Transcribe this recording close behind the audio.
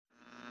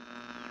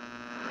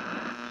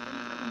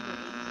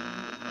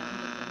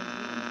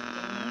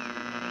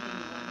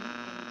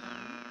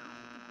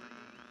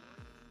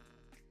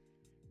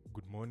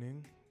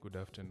morning, good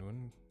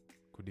afternoon,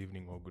 good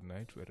evening, or good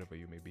night, wherever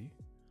you may be.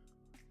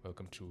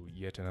 Welcome to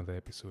yet another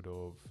episode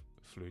of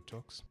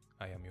FluidTalks.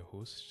 I am your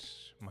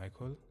host,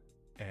 Michael,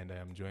 and I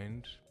am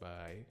joined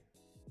by...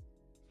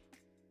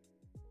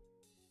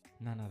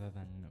 none other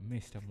than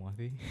Mr.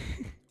 Mwathi.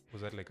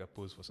 Was that like a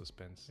pause for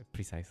suspense?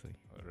 Precisely.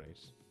 All right.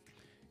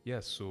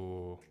 Yeah,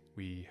 so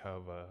we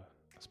have a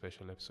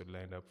special episode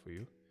lined up for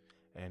you,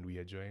 and we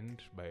are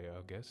joined by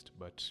our guest,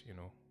 but,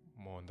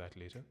 more on that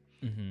later.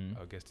 Mm-hmm.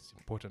 Our guest is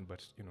important,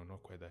 but,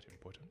 not quite that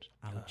important.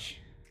 Ouch.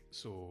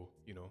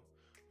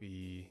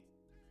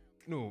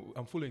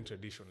 I'm following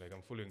tradition.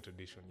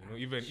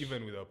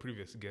 Even with our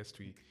previous guest,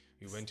 we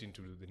went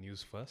into the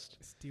news first.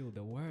 Steal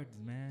the words,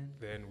 man.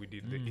 Then we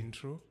did the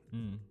intro,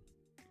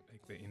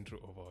 like the intro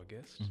of our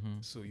guest.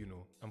 Mm-hmm. So,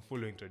 I'm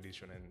following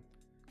tradition,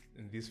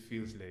 and this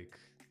feels like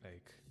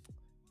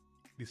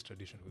this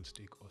tradition will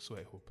stick, or so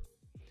I hope.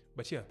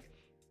 But yeah,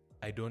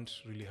 I don't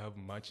really have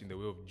much in the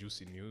way of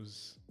juicy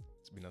news.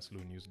 It's been a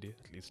slow news day,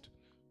 at least.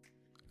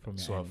 From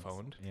your so ends. I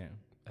found. Yeah.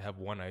 I have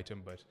one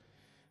item, but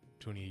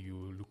Tony,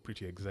 you look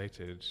pretty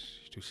excited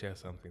to share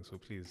something, so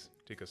please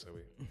take us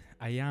away.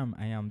 I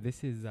am.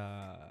 This is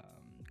a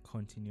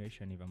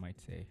continuation, if I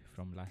might say,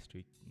 from last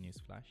week news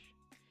flash.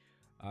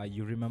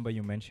 You remember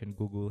you mentioned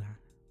Google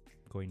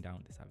going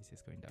down, the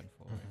services going down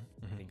for,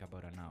 I think,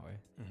 about an hour.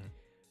 Mm-hmm.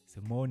 So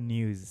more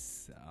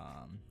news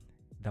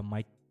that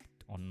might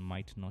or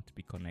might not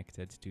be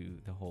connected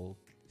to the whole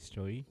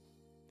story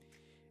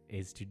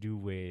is to do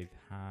with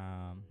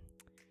a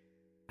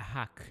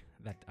hack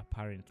that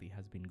apparently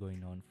has been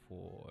going on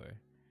for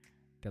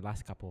the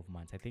last couple of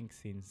months. I think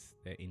since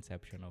the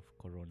inception of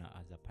Corona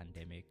as a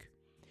pandemic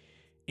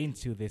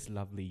into this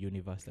lovely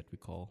universe that we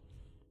call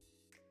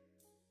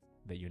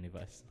the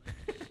universe.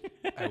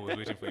 I was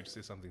waiting for you to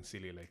say something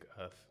silly like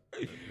Earth.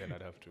 Then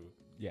I'd have to...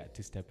 Yeah,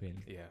 to step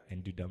in Yeah.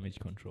 and do damage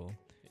control.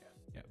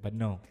 Yeah. But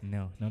no,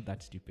 not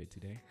that stupid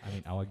today. I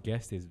mean, our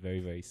guest is very,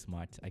 very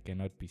smart. I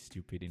cannot be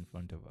stupid in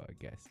front of our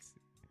guests.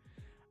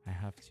 I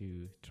have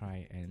to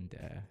try and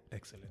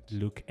Excellent.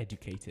 look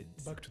educated.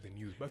 Back to the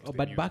news. Back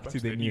to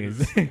the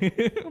news.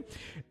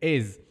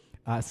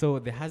 So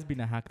there has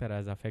been a hack that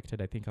has affected,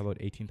 I think, about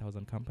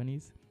 18,000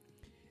 companies.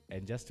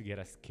 And just to get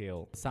a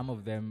scale, some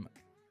of them,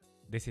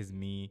 this is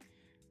me,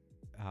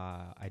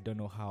 I don't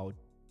know how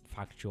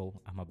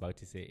factual I'm about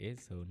to say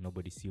is, so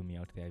nobody sue me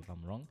out there if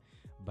I'm wrong.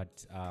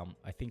 But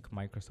I think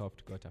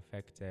Microsoft got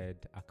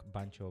affected, a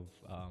bunch of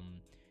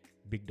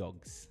big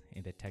dogs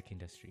in the tech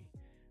industry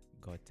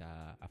got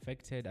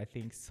affected. I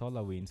think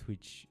SolarWinds,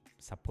 which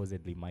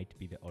supposedly might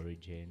be the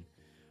origin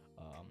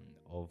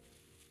of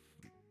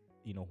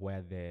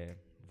where the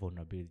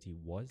vulnerability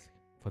was.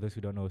 For those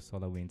who don't know,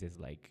 SolarWinds is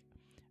like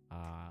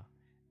a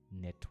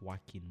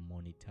networking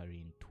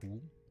monitoring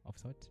tool of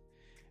sorts,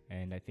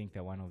 and I think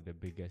they're one of the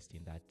biggest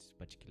in that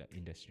particular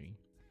industry.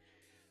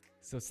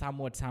 So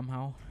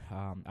somehow,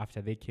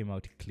 after they came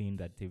out clean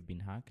that they've been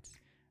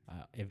hacked,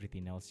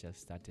 everything else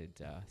just started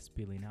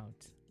spilling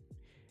out.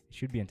 It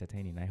should be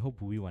entertaining. I hope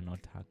we were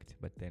not hacked,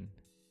 but then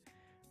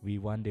we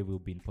one day will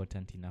be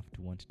important enough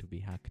to want to be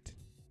hacked.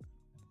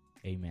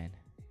 Amen.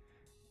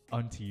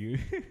 On to you.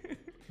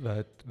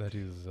 That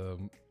is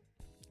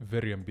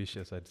very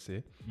ambitious, I'd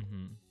say.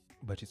 Mm-hmm.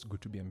 But it's good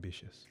to be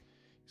ambitious.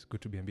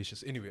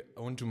 Anyway,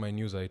 on to my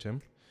news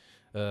item.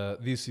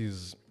 This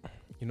is,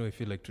 I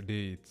feel like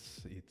today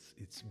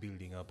it's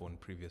building up on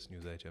previous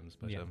news items,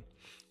 but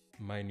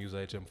my news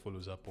item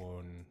follows up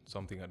on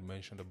something I'd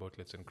mentioned about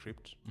Let's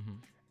Encrypt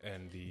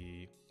and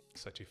the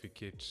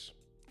certificate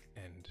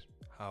and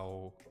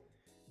how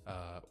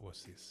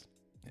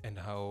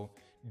how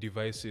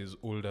devices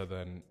older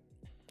than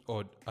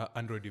or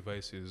Android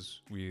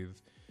devices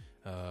with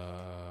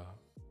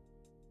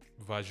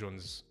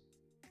versions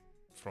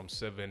from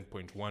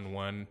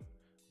 7.11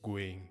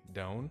 going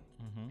down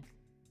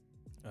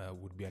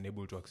would be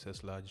unable to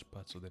access large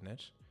parts of the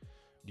net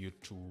due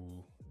to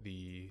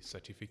the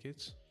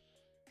certificates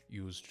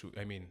used to,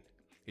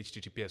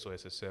 HTTPS or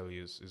SSL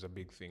is a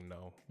big thing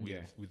now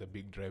with a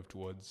big drive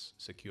towards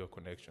secure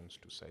connections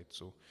to sites.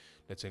 So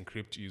Let's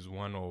Encrypt is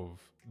one of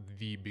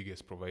the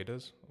biggest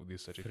providers of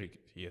this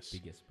certificate. Yes.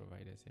 Biggest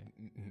providers, yeah.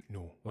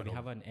 No. Well, they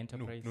have an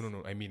enterprise?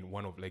 No. I mean,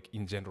 one of the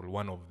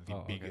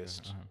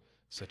biggest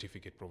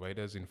certificate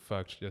providers. In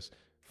fact, just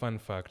fun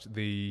fact,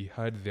 they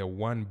had their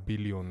 1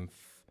 billionth,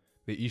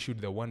 they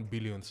issued their 1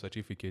 billionth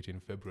certificate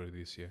in February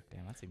this year.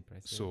 Damn, that's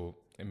impressive. So,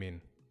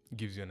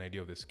 gives you an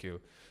idea of the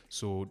scale.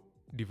 So,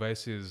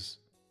 devices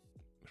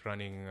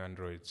running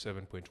Android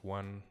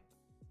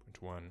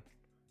 7.1.1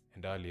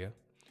 and earlier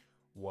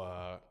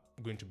were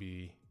going to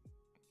be,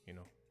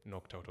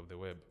 knocked out of the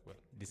web. Well,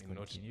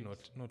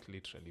 not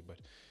literally,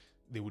 but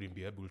they wouldn't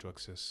be able to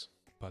access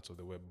parts of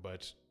the web.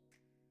 But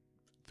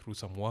through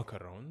some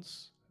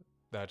workarounds,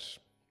 that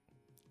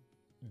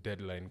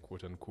deadline,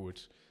 quote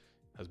unquote,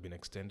 has been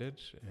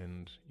extended,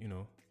 and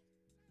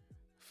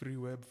free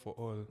web for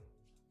all,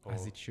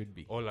 as it should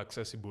be, all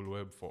accessible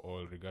web for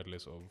all,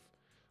 regardless of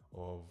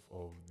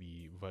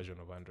the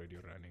version of Android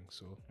you're running.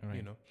 So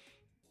right.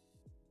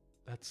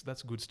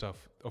 That's good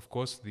stuff. Of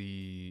course,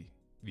 the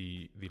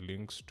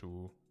links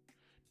to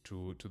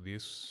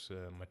this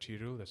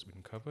material that's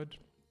been covered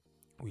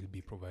will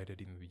be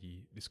provided in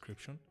the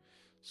description.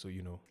 So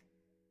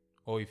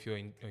or if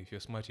you're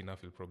smart enough,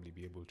 you'll probably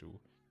be able to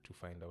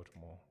find out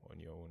more on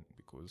your own,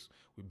 because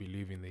we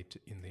believe in the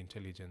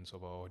intelligence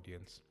of our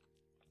audience.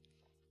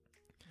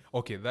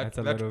 Okay, that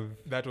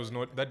was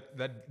not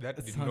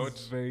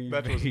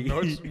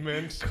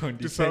meant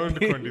to sound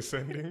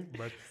condescending,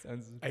 but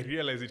I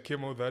realize it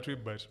came out that way,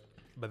 but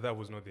that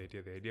was not the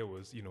idea. The idea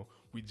was,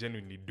 we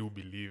genuinely do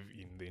believe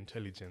in the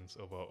intelligence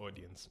of our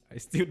audience. I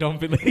still don't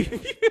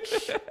believe.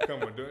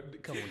 Come on.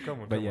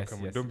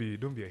 Don't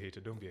be a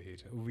hater. Don't be a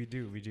hater. We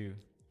do.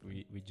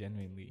 We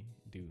genuinely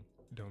do.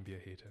 Don't be a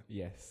hater.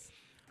 Yes.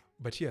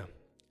 But yeah,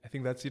 I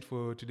think that's it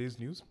for today's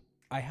news.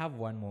 I have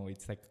one more.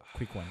 It's like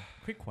quick one.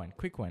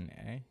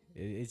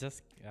 It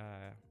just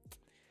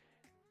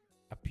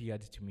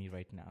appeared to me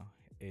right now.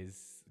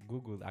 Is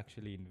Google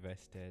actually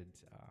invested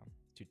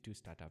to 2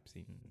 startups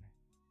in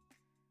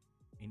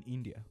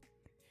India?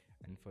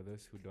 And for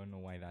those who don't know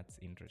why that's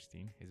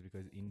interesting, is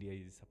because India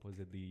is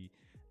supposedly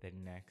the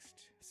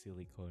next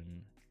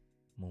Silicon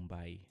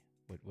Mumbai.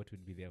 What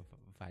would be their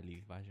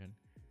Valley version?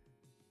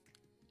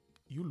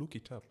 You look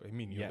it up. I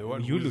mean, you're yeah, the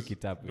one. You look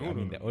it up.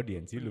 The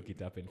audience. You look it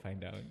up and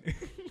find out.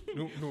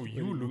 No,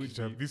 you look it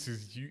up. This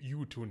is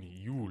you, Tony.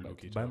 You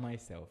look it by up. By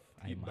myself,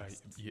 I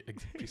must.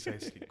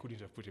 Precisely. Couldn't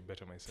have put it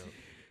better myself.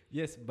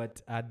 Yes,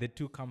 but the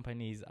 2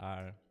 companies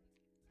are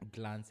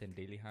Glance and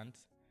Daily Hunt.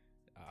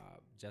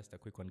 Just a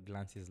quick one.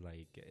 Glance is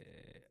like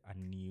a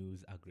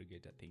news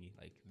aggregator thingy.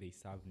 Like they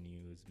serve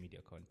news, media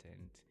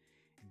content,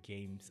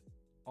 games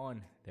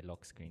on the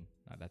lock screen.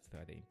 Now that's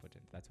why they're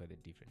important. That's why the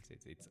difference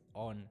is. It's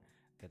on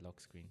the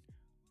lock screen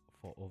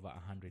for over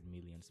 100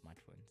 million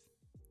smartphones.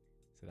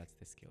 So that's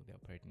the scale they're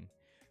operating.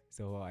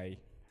 So I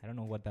don't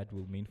know what that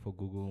will mean for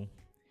Google.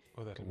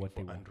 Oh, that will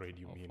mean for Android,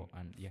 you mean?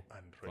 Android.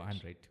 For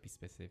Android, to be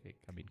specific.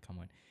 I mean, come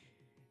on.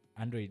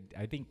 Android,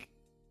 I think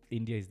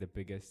India is the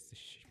biggest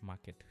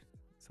market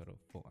sort of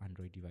for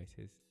Android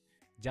devices,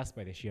 just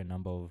by the sheer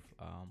number of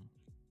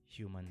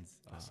humans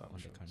on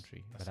the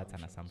country. But that's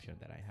an assumption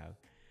that I have.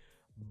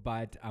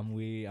 But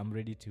I'm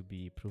ready to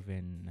be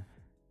proven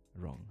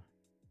wrong.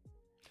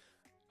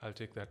 I'll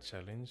take that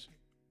challenge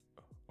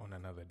on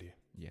another day.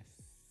 Yes.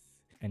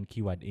 And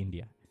keyword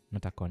India,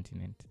 not a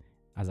continent,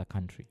 as a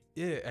country.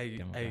 Yeah,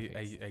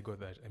 I got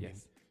that. I mean,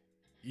 yes.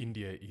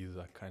 India is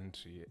a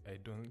country. I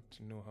don't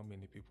know how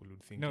many people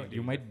would think. No,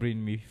 you might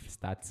bring me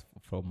stats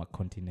from a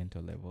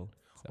continental level.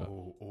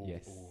 So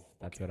yes,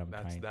 that's okay. what I'm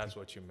trying. That's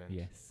what you meant.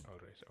 Yes. All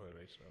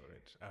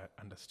right.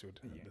 Understood.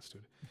 Yeah.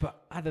 Understood.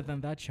 But other than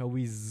that, shall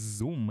we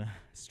zoom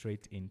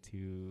straight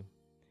into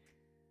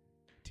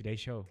today's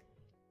show?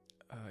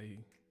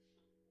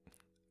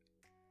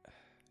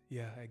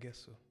 Yeah, I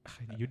guess so.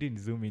 You didn't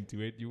zoom into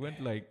it. You went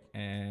like.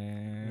 No,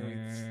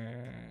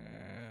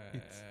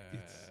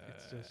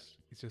 it's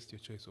just your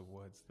choice of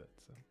words.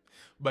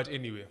 But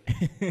anyway,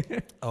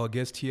 our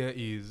guest here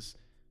is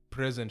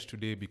present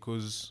today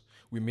because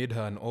we made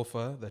her an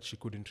offer that she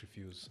couldn't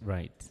refuse.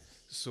 Right.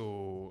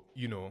 So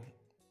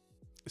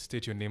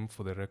state your name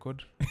for the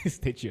record.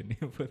 State your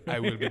name for the record. I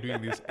will be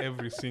doing this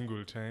every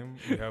single time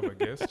we have a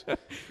guest,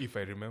 if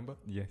I remember.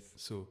 Yes.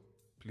 So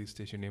please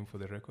state your name for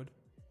the record.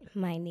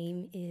 My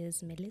name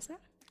is Melissa.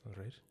 All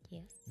right.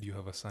 Yes. Do you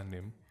have a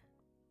surname?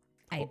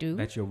 I do.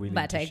 That you're willing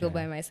but to I share. go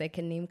by my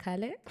second name,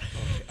 Kale.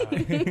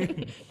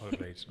 Okay. All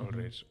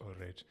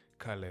right.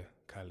 Kale.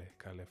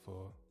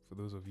 For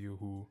those of you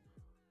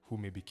who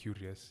may be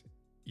curious,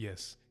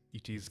 yes,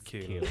 it is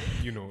Kale.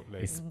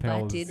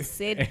 But it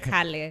said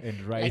Kale.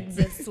 And right. Like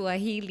the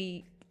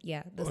Swahili.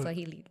 Yeah,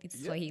 Swahili.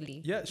 It's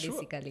Swahili. Yeah,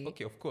 sure. Basically.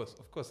 Okay, of course.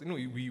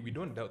 We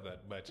don't doubt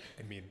that, but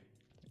I mean,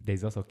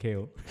 there's also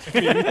Kale.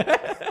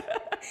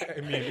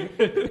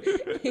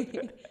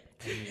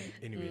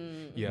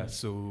 Anyway, yeah.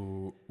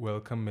 So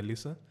welcome,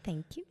 Melissa.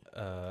 Thank you.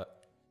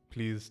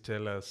 Please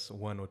tell us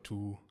one or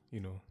two,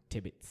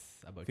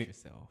 tidbits about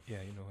yourself. Yeah,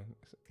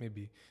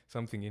 maybe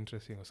something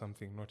interesting or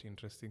something not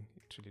interesting.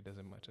 It really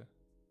doesn't matter.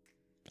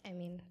 I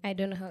mean, I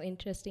don't know how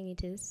interesting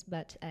it is,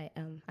 but I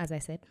am, as I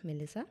said,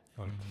 Melissa,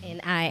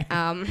 and I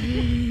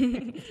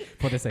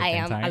for the second I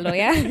am time. a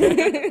lawyer.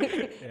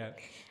 Yeah.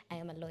 I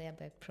am a lawyer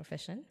by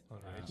profession. All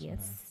right.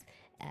 Yes.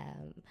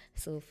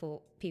 So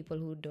for people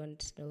who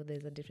don't know,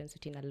 there's a difference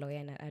between a lawyer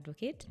and an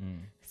advocate.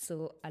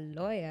 So a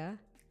lawyer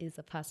is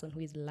a person who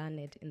is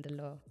learned in the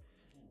law.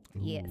 Ooh,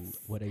 yes.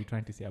 What are you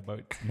trying to say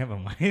about? Never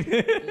mind.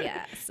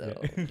 Yeah.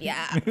 So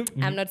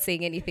I'm not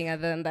saying anything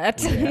other than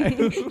that.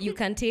 Yeah. You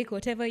can take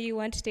whatever you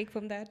want to take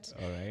from that.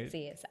 All right. So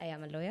yes, I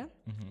am a lawyer,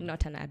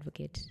 not an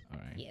advocate. All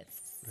right.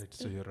 Yes. Right.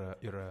 So you're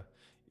a.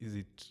 Is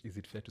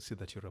it fair to say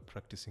that you're a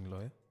practicing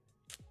lawyer?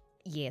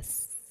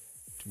 Yes.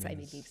 I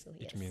believe so.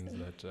 Yes. It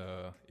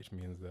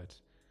means that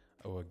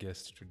our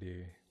guest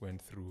today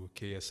went through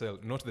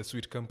KSL, not the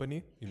sweet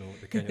company,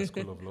 the Kenya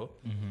School of Law,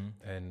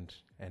 and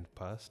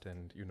passed,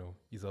 and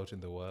is out in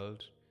the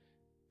world,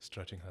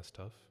 strutting her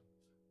stuff,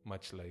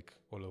 much like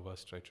all of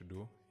us try to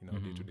do in our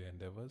day-to-day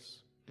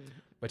endeavors.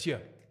 But yeah,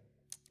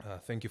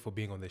 thank you for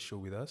being on the show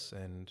with us.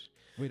 And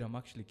Wait, I'm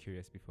actually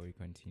curious before we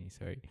continue.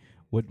 Sorry.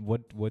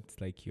 What's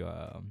like your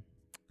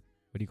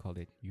what do you call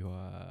it?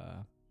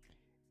 Your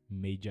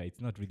major. It's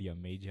not really a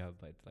major,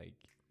 but like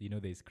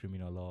there's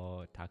criminal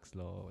law, tax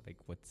law. Like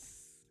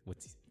what's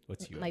yours?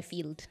 My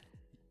field.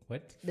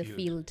 What? The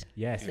field.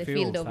 Yes, The field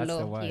field of that's law.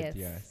 the word.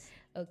 Yes.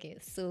 Okay,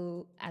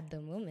 so at the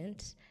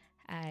moment,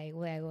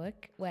 where I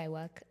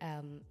work,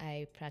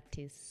 I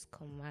practice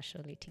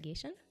commercial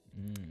litigation.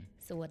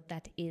 So what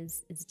that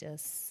is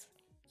just,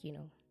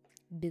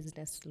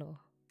 business law,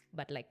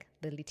 but like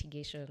the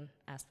litigation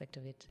aspect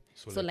of it.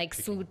 So like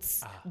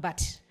suits,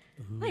 but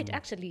wait,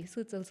 actually,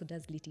 suits also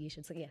does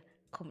litigation. So yeah,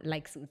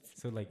 like suits.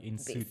 So like in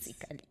suits,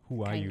 Basically,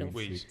 who are kind you? of. In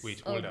wait,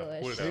 suits? hold Oh,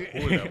 up, gosh.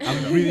 hold up.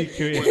 I'm really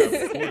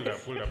curious.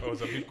 Hold up. I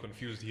was a bit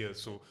confused here.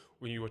 So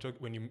when you were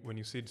when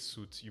you said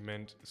suits, you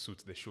meant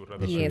suits the show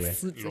rather Yes, than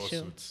suits the show.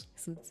 lawsuits.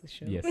 Suits the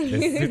show. Yes,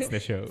 it's the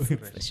show.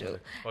 Suits the show.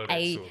 All right,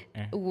 I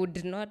so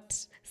would not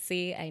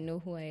say I know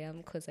who I am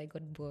because I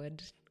got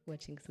bored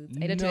watching Suits.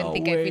 I don't No even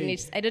think way. I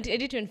finished. I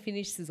didn't even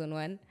finish season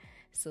 1.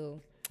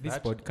 So This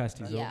That-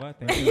 podcast is Yeah. over.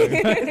 Thank you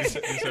very much.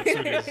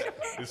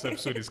 this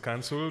episode is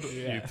cancelled.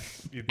 Yeah.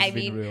 It's I been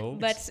mean, real.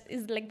 but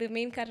is like the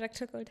main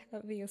character called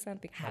Harvey or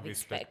something? Harvey Harvey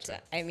Specter.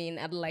 Specter. I mean,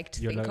 I'd like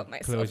to You're think like of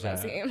myself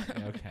as closure. him.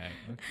 Okay.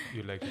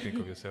 you like to think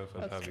of yourself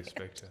as Harvey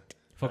Specter.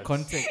 For That's-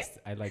 context,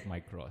 I like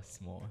Mike Ross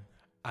more.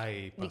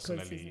 I Because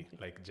personally he's-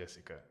 like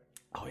Jessica.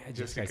 Oh yeah,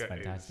 Jessica is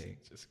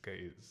fantastic. Jessica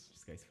is.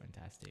 Jessica is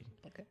fantastic.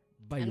 Okay.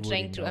 But you I'm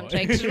trying wouldn't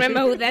to know. remember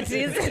who that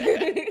is.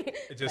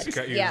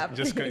 Jessica is. yeah.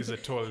 Jessica is a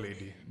tall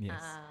lady.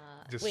 Yes.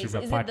 Just Wait, she's is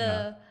a it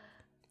partner.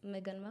 the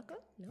Meghan Markle?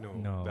 No.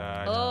 No. No.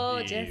 That Oh,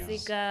 is-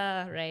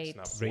 Jessica, right.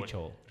 Snap.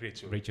 Rachel.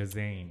 Rachel. Rachel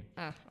Zane.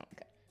 Ah,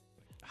 okay.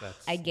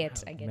 That's I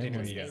get Many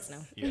those years.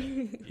 days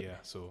now. yeah.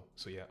 So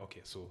yeah.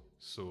 Okay. So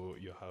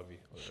you're Harvey.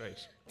 All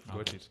right.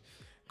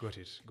 Got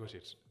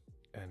it.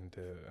 And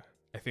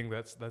I think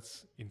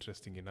that's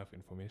interesting enough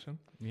information.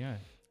 Yeah.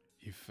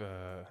 If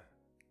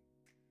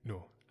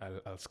no,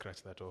 I'll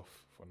scratch that off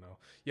for now.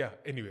 Yeah.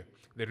 Anyway,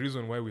 the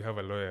reason why we have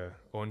a lawyer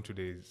on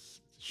today's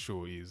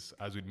show is,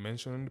 as we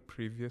mentioned in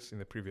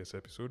the previous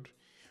episode,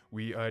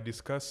 we are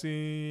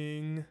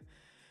discussing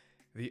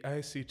the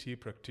ICT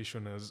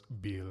Practitioners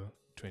Bill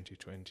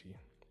 2020,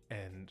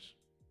 and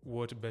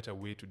what better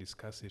way to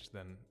discuss it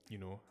than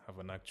have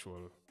an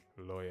actual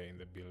lawyer in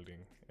the building.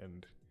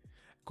 And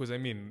because I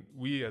mean,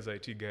 we as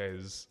IT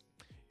guys,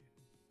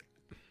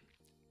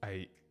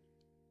 I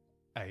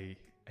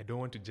don't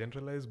want to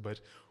generalize, but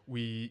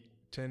we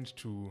tend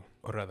to,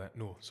 or rather,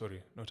 no,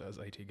 sorry, not as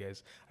IT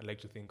guys. I like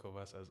to think of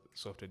us as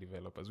software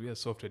developers. We as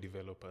software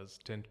developers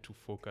tend to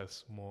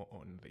focus more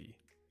on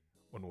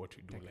what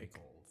we do. Like,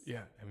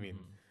 yeah, I mean,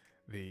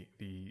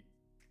 the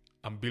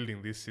I'm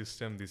building this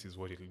system. This is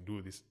what it'll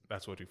do.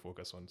 That's what we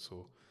focus on.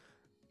 So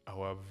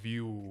our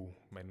view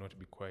might not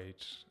be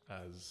quite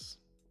as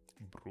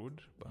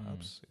broad,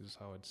 perhaps, is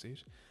how I'd say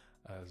it,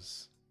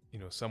 as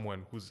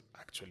someone who's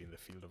actually in the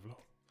field of law.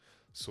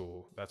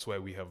 So that's why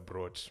we have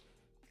brought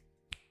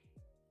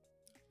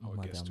our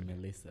guest Madam today.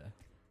 Melissa.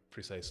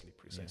 Precisely.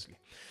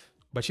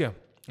 But yeah,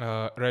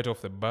 right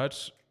off the bat,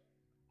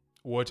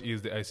 what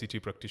is the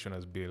ICT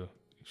Practitioners Bill?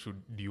 Do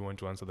you want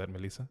to answer that,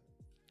 Melissa?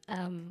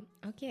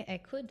 Okay, I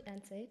could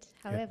answer it.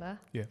 However,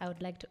 Yeah. I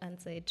would like to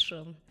answer it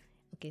from,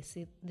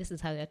 see, this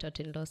is how you're taught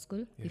in law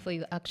school. Yeah. Before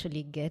you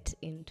actually get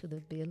into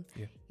the bill,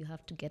 Yeah. you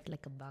have to get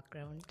like a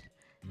background.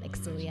 Like,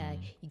 so yeah,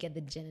 you get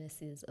the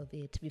genesis of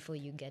it before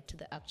you get to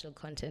the actual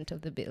content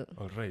of the bill.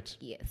 All right.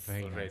 Yes.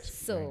 Very All nice. right.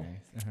 So,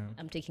 Very nice.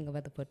 I'm taking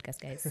over the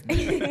podcast, guys.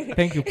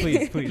 Thank you.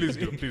 Please. Please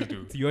do.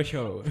 It's your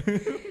show.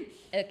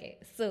 Okay,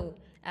 so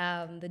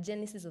the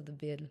genesis of the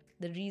bill,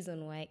 the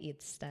reason why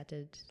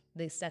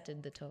they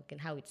started the talk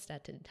and how it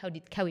started,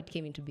 how it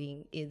came into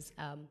being is,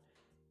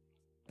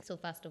 so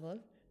first of all,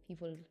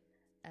 people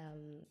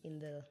in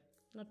the,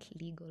 not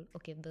legal,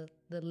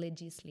 the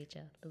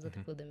legislature, those are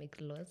people that make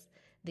laws,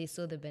 they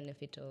saw the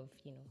benefit of,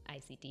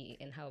 ICT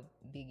and how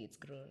big it's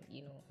grown,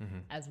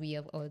 as we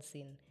have all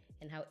seen,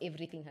 and how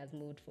everything has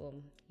moved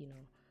from,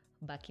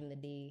 back in the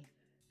day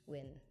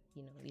when,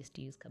 we used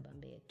to use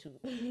Kabambe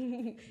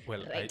to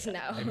Well,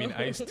 now. I mean,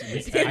 I still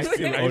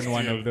own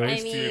one of those. I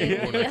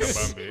still own a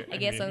Kabambe. I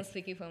guess I'm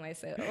speaking for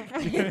myself.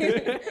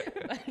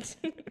 But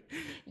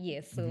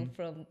yes, so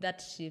from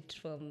that shift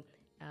from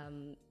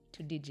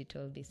to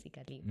digital,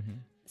 basically.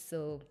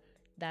 So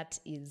that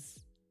is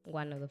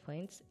one of the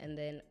points. And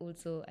then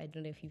also, I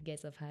don't know if you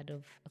guys have heard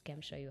of, okay,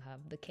 I'm sure you have,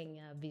 the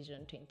Kenya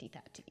Vision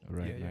 2030.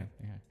 Right. Yeah.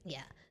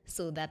 Yeah.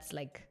 So that's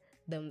like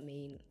the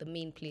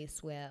main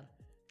place where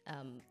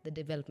the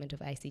development of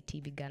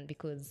ICT began,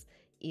 because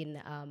in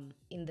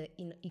the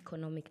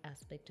economic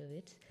aspect of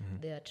it,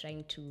 they are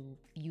trying to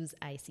use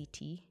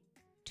ICT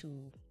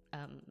to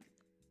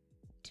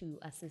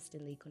assist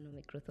in the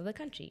economic growth of the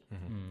country.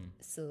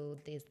 So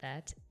there's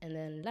that. And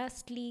then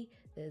lastly,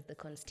 there's the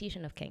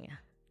Constitution of Kenya,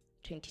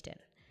 2010.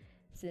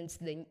 Since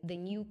the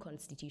new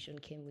constitution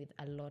came with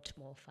a lot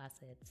more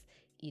facets,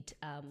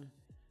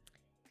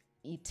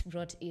 it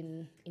brought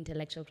in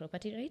intellectual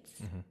property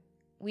rights,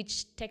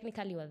 which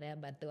technically were there,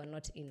 but they were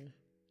not in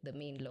the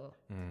main law.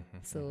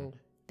 So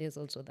there's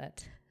also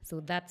that. So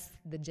that's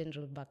the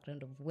general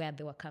background of where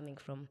they were coming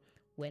from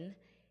when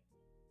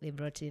they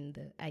brought in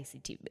the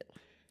ICT bill.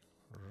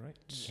 Right.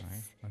 Yes.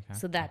 Right. Okay.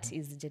 So that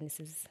is the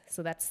genesis.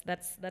 So that's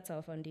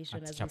our foundation.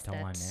 That's as chapter we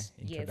start.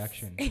 1,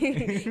 introduction.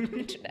 Yes.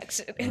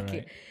 Introduction. All Okay.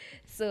 right.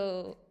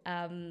 So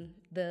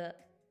the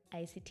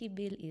ICT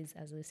bill is,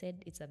 as we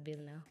said, it's a bill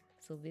now.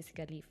 So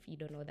basically, if you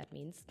don't know what that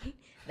means,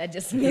 that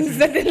just means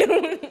that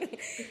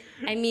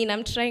I mean,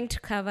 I'm trying to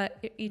cover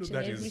each and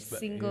every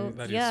single.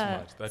 That is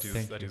yeah. smart.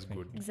 That is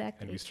good.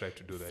 Exactly. And we strive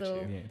to do that So,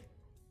 here.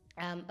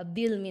 Yeah. A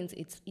bill means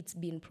it's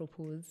been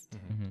proposed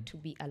to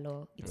be a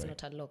law. It's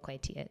not a law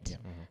quite yet. Yeah.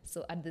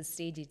 So at the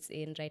stage it's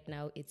in right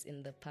now, it's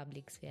in the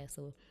public sphere.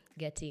 So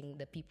getting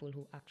the people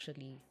who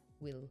actually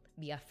will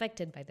be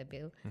affected by the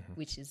bill,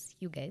 which is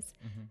you guys,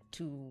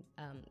 to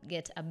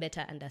get a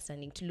better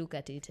understanding, to look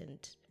at it and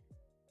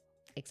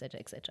etc.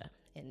 etc.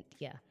 And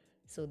yeah,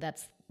 so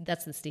that's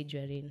the stage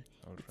we're in.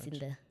 It's in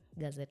the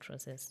Gazette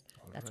process.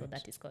 That's what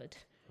that is called.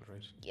 All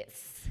right.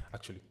 Yes.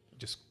 Actually,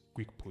 just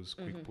quick pause.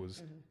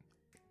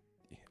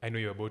 I know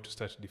you're about to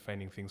start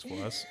defining things for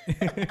us,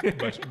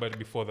 but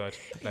before that,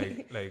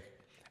 like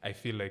I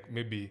feel like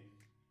maybe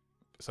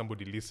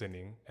somebody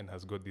listening and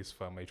has got this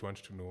far might want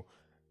to know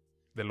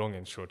the long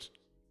and short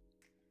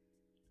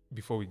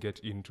before we get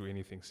into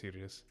anything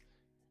serious.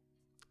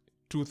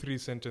 2-3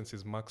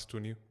 sentences max,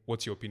 Tony.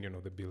 What's your opinion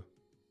of the bill?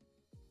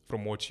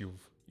 From what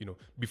you've,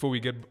 before we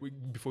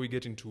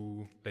get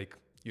into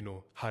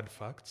hard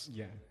facts.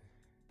 Yeah.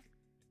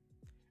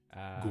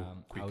 Go,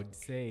 quick. I would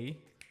say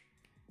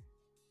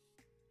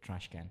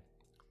trash can.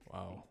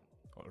 Wow.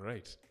 All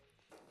right.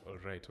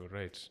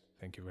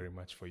 Thank you very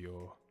much for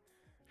your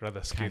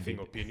rather scathing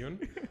opinion.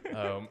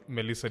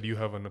 Melissa, do you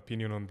have an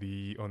opinion on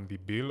the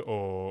bill,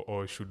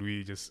 or should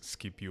we just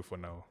skip you for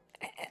now?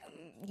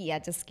 Yeah,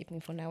 just skip me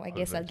for now. I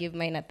guess right. I'll give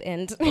mine at the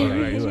end. All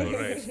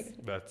right.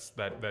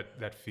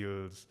 That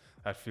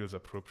feels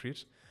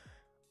appropriate.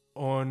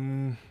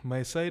 On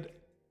my side,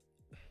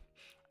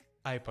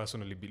 I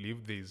personally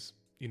believe there's,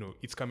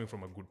 it's coming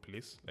from a good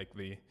place. Like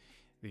the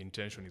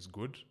intention is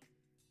good.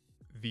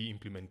 The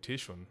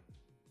implementation,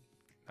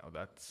 now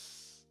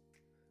that's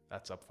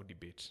up for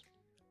debate.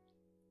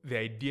 The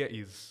idea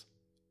is,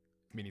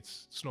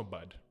 it's not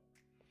bad,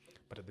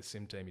 but at the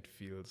same time, it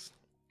feels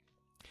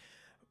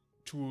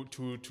to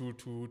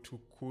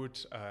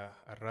quote a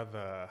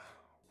rather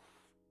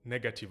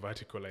negative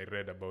article I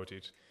read about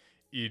it.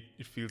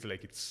 It feels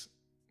like it's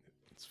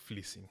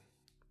fleecing.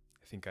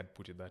 I think I'd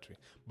put it that way.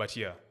 But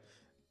yeah,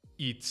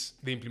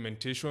 the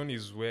implementation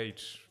is where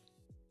it.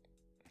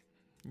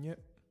 Yeah,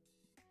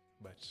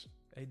 but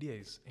the idea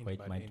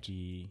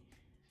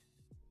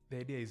the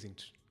idea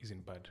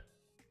isn't bad.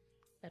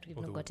 But we've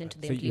not gotten to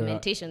the so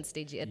implementation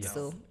stage yet. Yes.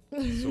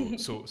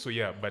 So So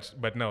yeah,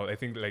 but now I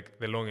think like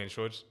the long and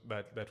short,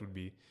 that would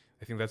be.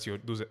 I think that's your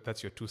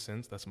 2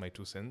 cents. That's my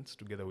 2 cents.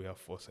 Together we have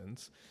 4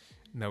 cents.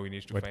 Now we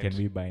need to what find. Can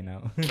we buy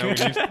now?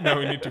 now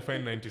we need to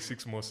find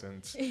 96 more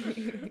cents,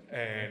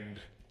 and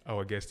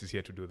our guest is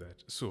here to do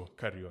that. So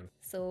carry on.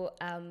 So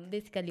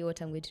basically,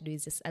 what I'm going to do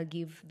is just I'll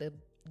give the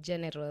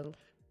general.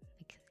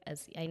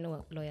 As I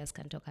know lawyers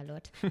can talk a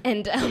lot,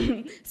 and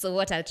so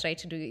what I'll try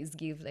to do is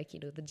give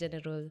the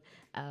general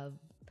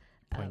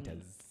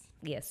Pointers.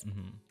 Yes,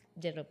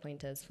 general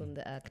pointers from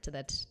the act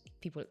that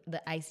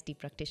the ICT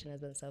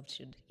practitioners themselves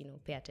should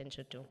pay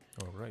attention to.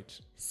 All right.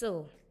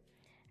 So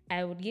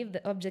I would give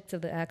the objects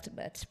of the act,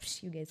 but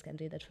you guys can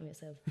read that from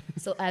yourself.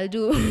 So I'll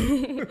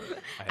do.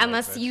 I'm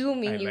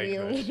assuming you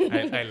will.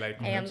 I like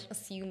that. I am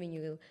assuming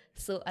you will.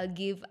 So I'll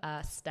give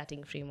a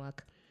starting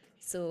framework.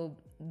 So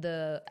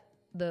the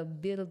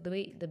bill, the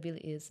way the bill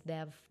is, they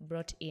have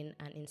brought in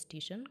an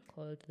institution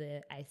called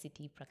the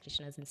ICT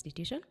Practitioners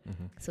Institution.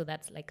 So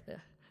that's like the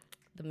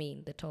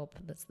top.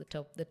 That's the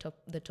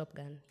top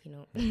gun,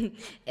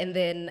 And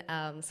then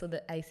so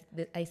the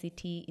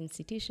ICT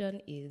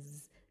institution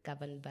is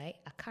governed by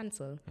a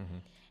council,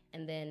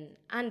 and then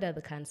under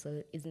the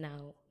council is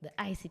now the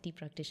ICT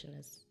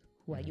practitioners,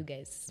 who are you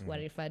guys, who are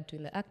referred to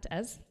in the act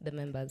as the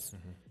members.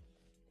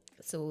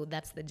 So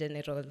that's the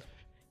general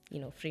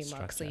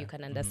framework, so you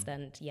can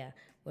understand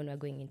when we're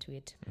going into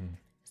it.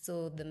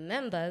 So the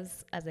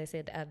members, as I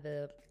said, are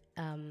the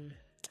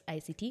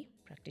ICT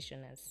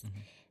practitioners.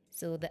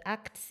 So the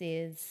act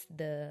says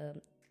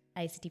the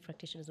ICT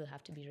practitioners will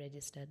have to be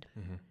registered.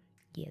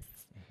 Yes.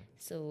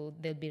 So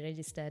they'll be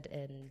registered,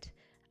 and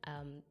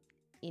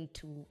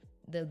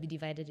they'll be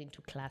divided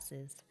into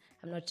classes.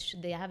 I'm not sure,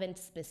 they haven't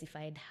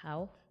specified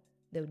how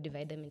they would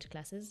divide them into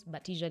classes,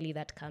 but usually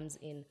that comes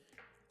in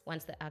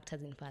once the act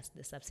has been passed,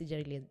 the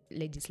subsidiary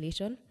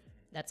legislation.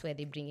 That's where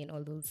they bring in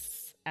all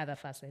those other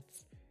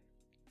facets.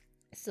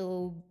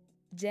 So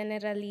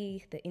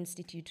generally, the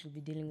institute will be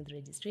dealing with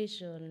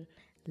registration,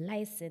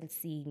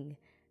 licensing,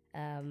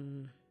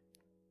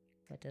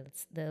 what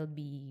else? They'll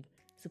be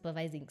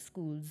supervising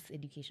schools,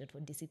 education for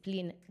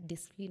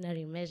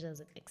disciplinary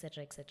measures,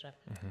 etc., etc.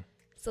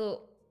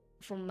 So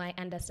from my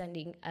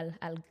understanding,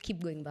 I'll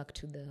keep going back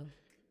to the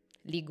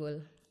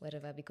legal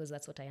whatever because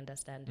that's what I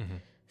understand.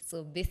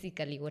 So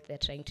basically, what they're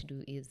trying to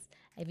do is,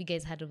 have you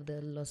guys heard of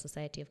the Law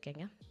Society of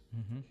Kenya?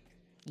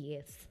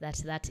 Yes,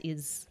 that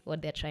is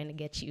what they're trying to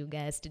get you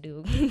guys to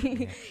do.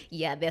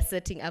 Yeah, they're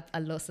setting up a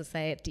law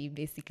society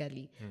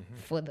basically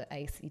for the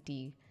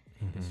ICT.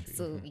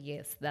 So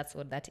yes, that's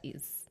what that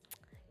is.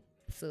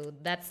 So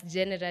that's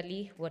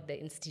generally what the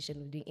institution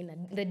will do.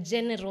 In the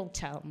general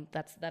term,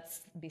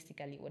 that's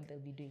basically what they'll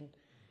be doing.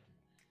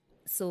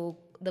 So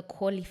the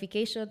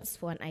qualifications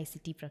for an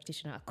ICT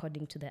practitioner,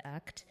 according to the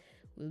Act,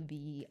 will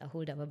be a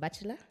holder of a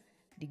bachelor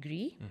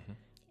degree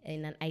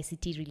in an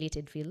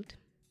ICT-related field.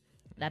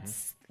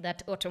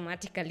 That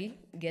automatically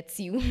gets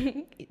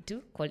you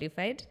to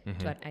qualified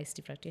to an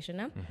ICT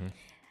practitioner,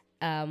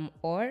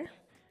 or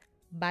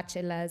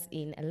bachelors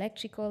in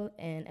electrical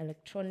and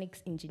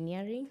electronics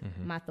engineering,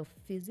 math or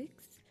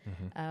physics,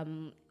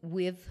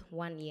 with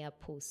 1 year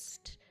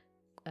post.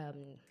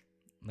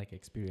 Like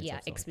experience. Yeah,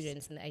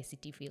 experience in the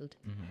ICT field.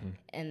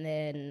 And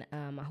then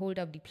a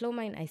holder of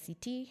diploma in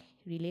ICT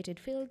related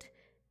field,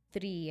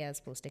 3 years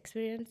post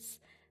experience.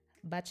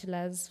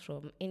 Bachelor's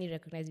from any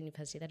recognized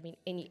university. That means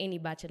any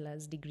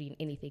bachelor's degree in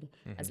anything,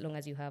 as long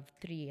as you have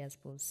 3 years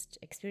post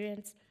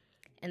experience.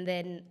 And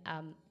then,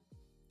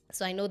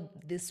 so I know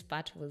this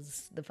part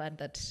was the part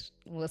that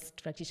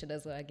most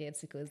practitioners were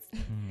against because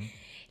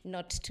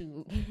not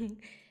to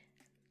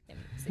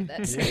say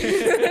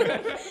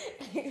that.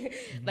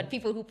 But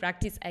people who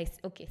practice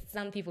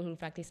some people who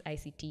practice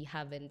ICT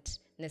haven't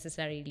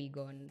necessarily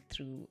gone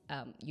through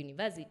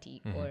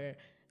university or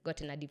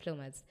gotten a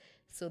diplomas.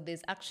 So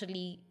there's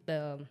actually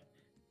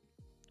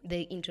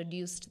they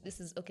introduced,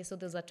 so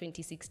there's a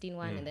 2016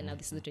 one and then now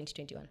this is the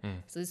 2021.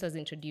 So this was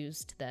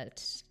introduced,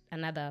 that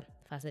another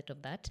facet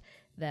of that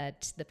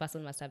the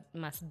person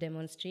must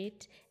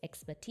demonstrate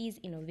expertise,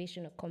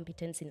 innovation or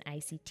competence in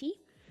ICT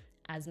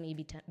as may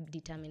be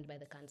determined by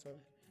the council.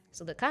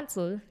 So the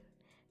council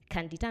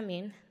can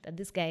determine that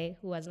this guy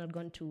who has not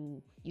gone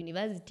to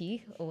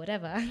university or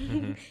whatever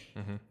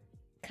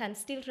can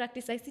still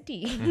practice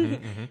ICT.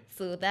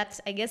 So that,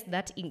 I guess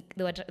that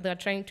they were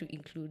trying to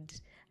include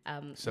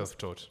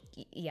self-taught.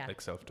 Yeah, like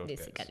self-taught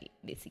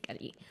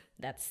basically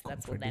that's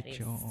what that is.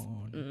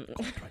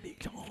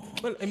 Contradiction.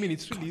 Well, I mean,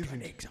 it's really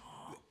isn't.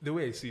 The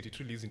way I see it, it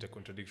really isn't a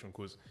contradiction,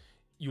 because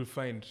you'll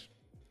find,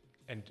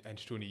 and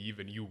Tony,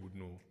 even you would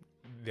know,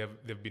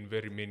 there've been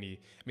very many.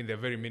 I mean, there are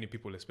very many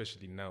people,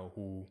 especially now,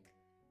 who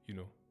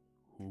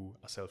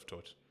are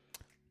self-taught.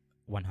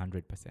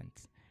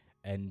 100%,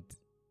 and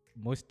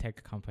most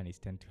tech companies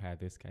tend to hire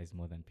those guys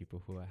more than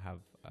people who have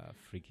a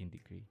freaking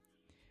degree.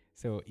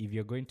 So if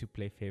you're going to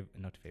play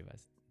not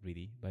favors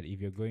really, but if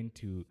you're going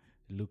to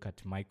look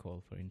at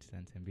Michael, for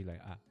instance, and be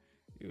like,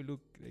 you look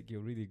like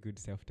you're a really good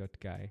self-taught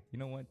guy, you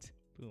know what?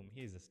 Boom,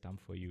 here's a stamp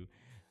for you.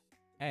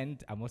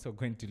 And I'm also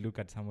going to look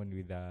at someone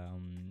with a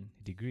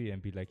degree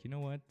and be like, you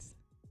know what?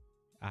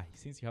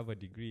 Since you have a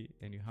degree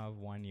and you have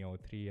 1 year or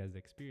 3 years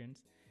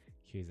experience,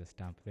 here's a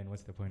stamp. Then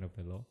what's the point of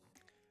the law?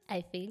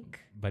 I think.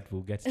 But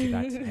we'll get to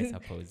that, I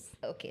suppose.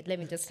 Okay, let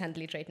me just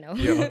handle it right now.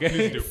 Yeah,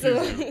 okay. Please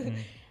do.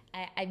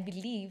 I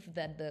believe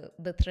that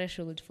the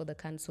threshold for the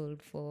council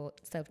for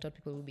self-taught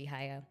people will be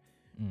higher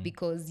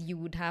because you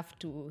would have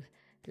to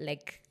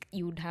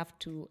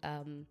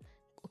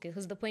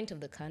because the point of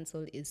the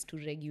council is to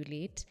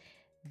regulate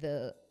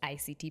the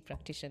ICT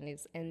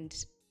practitioners,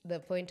 and the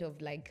point of,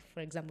 like,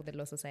 for example, the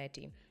Law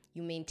Society,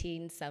 you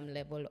maintain some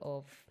level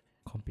of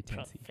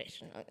competency,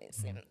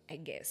 professionalism, I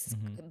guess.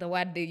 The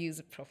word they use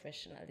is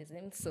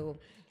professionalism. So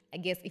I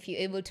guess if you're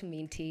able to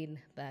maintain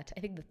that, I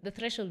think the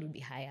threshold would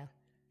be higher,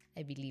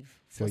 I believe,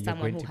 so for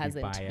someone who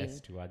hasn't been. So you're going to be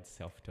biased towards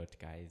self-taught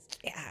guys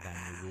than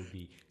you will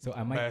be. So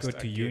I might biased go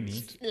to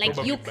uni.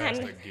 Like you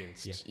can...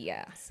 Against.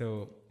 Yeah.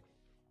 So,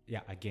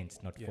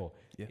 against, not for.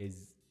 Yeah.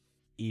 Is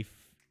if...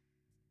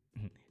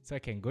 So I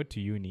can go to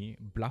uni,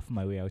 bluff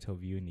my way out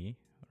of uni,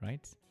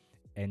 right?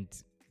 And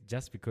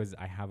just because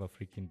I have a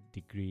freaking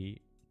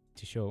degree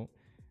to show,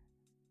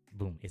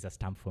 boom, it's a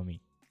stamp for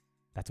me.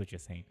 That's what you're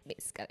saying.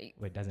 Basically.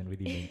 But it doesn't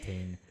really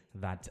maintain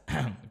that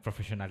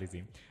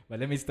professionalism. But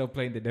let me stop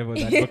playing the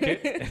devil's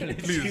advocate.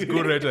 Please,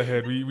 go right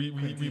ahead.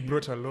 We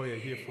brought a lawyer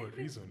here for a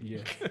reason.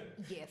 Yes.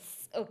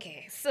 Yes.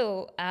 Okay.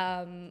 So,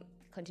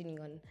 continuing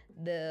on.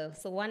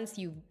 So once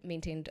you've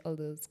maintained all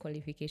those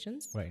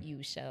qualifications, right,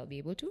 you shall be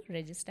able to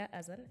register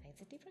as an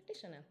ICT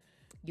practitioner.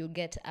 You'll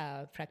get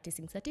a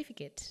practicing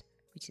certificate,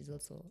 which is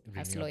also,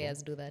 as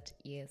lawyers do that,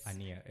 yes.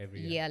 Every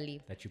year.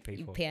 Yearly. That you pay for.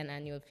 You pay an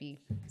annual fee.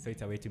 So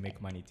it's a way to make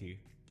money too.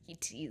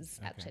 It is,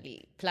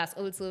 actually. Plus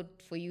also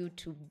for you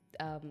to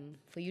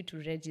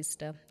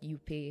register, you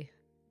pay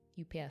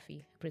a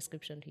fee,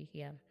 prescription fee,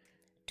 yeah.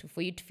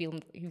 For you to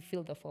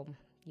fill the form.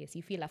 Yes,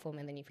 you fill a form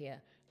and then you pay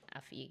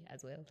a fee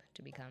as well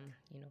to become,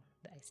 the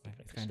ICT practitioner.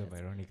 It's kind of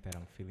ironic that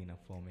I'm filling a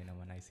form and I'm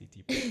an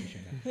ICT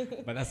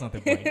practitioner. But that's not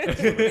the point.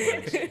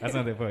 That's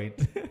not the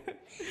point.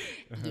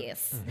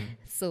 Yes.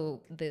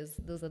 So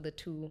those are the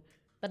two.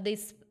 But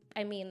there's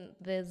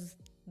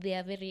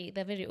they're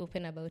very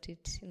open about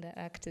it in the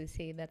act. They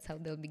say that's how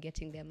they'll be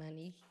getting their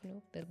money.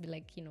 They'll be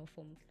like,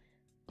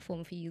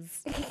 form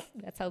fees.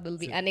 That's how they'll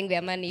be earning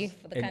their money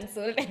for the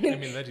council. I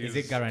mean, that Is is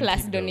it guaranteed?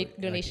 Plus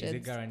Like, donations. is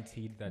it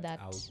guaranteed that That-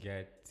 I'll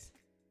get?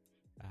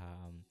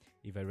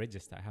 If I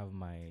register, I have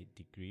my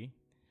degree,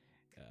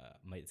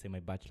 my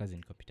bachelor's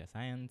in computer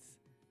science.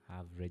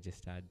 Have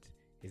registered.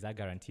 Is that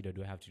guaranteed, or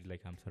do I have to do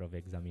like some sort of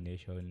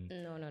examination?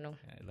 No.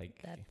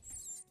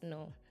 That's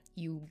no.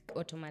 You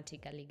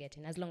automatically get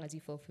in as long as you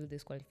fulfill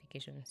these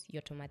qualifications. You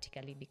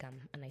automatically become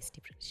an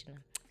ICT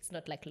practitioner. It's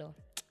not like law.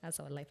 That's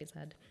how life is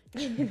hard.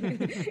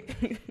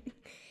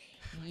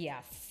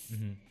 Yes.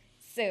 Mm-hmm.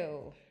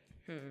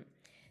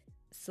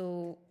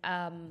 So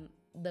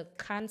the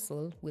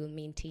council will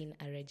maintain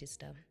a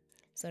register.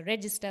 So a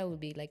register will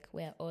be like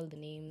where all the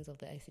names of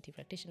the ICT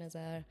practitioners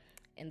are.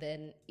 And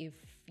then if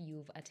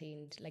you've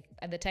attained, like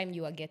at the time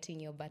you are getting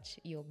your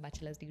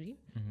bachelor's degree,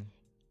 Mm-hmm.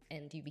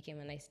 and you became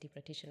an ICT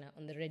practitioner,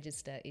 on the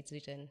register it's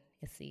written,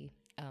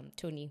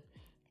 Tony,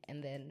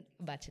 and then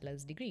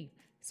bachelor's degree.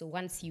 So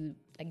once you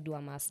like do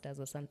a master's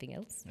or something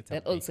else, It's they'll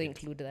also updated.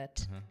 include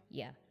that. Uh-huh.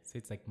 Yeah. So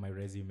it's like my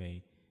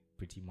resume,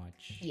 pretty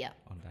much. Yeah.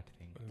 On that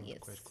thing. Yes.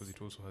 because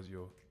it also has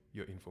your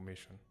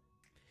information,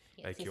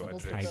 Yes, Like you're your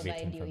supposed to address. Private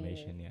provide your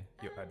information, yeah.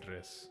 your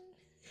address.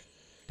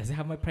 Does it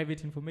have my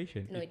private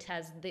information? No, it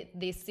has.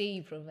 They say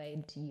you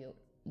provide your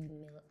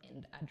email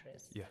and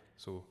address. Yeah,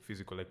 so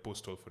physical, like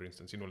postal, for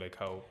instance. Like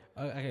how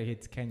Okay,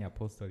 it's Kenya.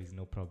 Postal is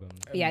no problem.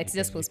 Yeah, You it's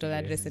just can- postal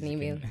yes, address and you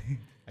can- email.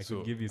 I So-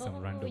 could give you some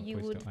random you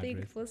postal would address.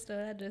 think postal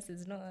address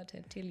is not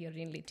until you're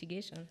in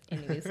litigation.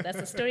 Anyways, that's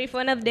a story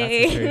for another That's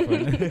day. a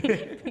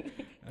very fun.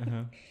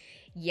 Uh-huh.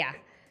 Yeah.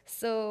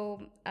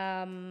 So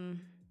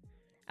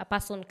a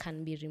person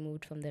can be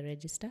removed from the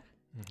register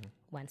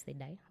once they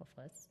die, of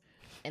course.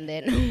 And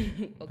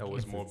then that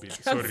was morbid.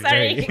 I'm Sorry,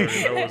 sorry.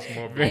 that was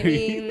morbid. I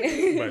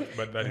mean,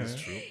 but that is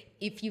true.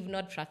 if you've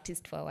not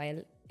practiced for a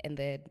while and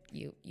then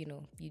you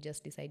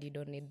just decide you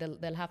don't need,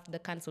 they'll have, the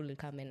council will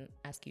come and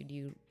ask you, do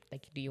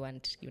you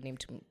want your name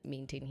to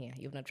maintain here?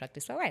 You've not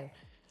practiced for a while.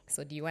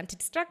 So do you want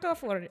it struck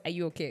off, or are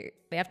you okay?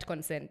 They have to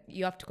consent.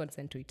 You have to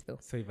consent to it though.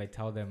 So if I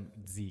tell them,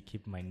 Z,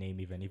 keep my name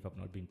even if I've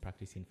not been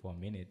practicing for a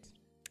minute.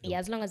 Yeah,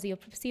 as long as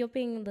you're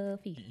paying the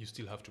fee. You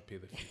still have to pay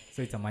the fee.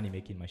 So it's a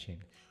money-making machine.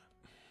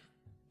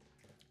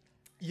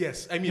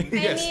 Yes, I mean,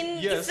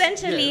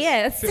 Essentially,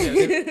 yes.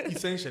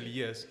 Essentially,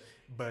 yes.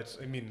 But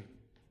I mean,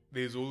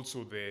 there's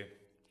also the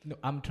No,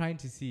 I'm trying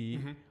to see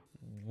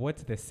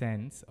what's the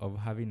sense of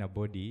having a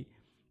body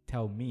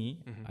tell me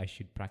I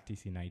should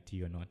practice in IT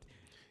or not.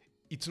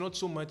 it's not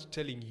so much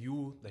telling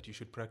you that you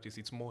should practice,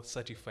 it's more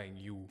certifying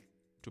you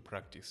to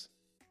practice.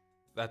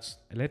 That's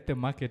Let the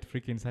market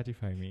freaking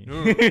certify me.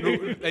 no.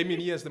 I mean,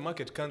 yes, the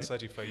market can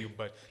certify you,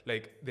 but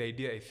like the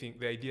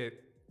idea,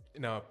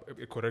 now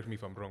correct me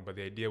if I'm wrong, but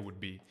the idea would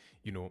be,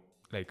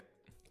 like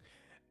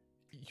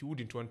you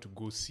wouldn't want to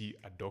go see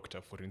a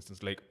doctor, for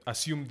instance. Like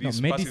assume No, this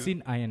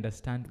medicine, I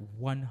understand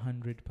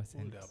 100%.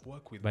 Hold up,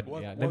 work with But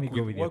work, yeah, let work me with,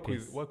 go with your work with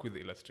pace. work with the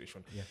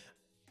illustration. Yeah.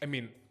 I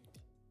mean,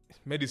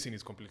 medicine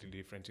is completely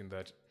different in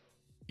that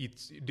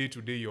it's day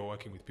to day you're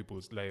working with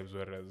people's lives,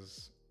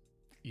 whereas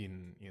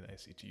in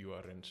ICT you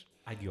aren't.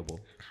 Arguable.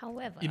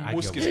 However, In Arguable.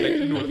 most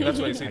cases, like, no, that's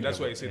why I say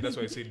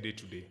Arguable. day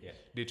to day. Yeah.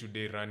 Day to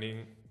day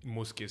running. In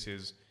most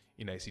cases,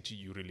 in ICT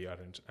you really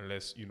aren't,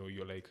 unless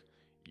you're like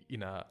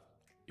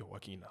you're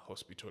working in a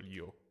hospital.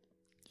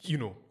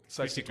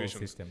 Such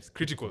situations.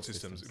 Critical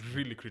systems,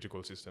 really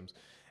critical systems.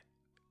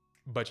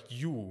 But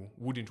you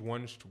wouldn't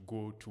want to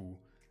go to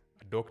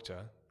a doctor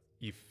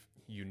if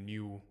you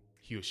knew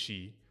he or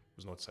she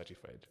was not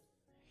certified.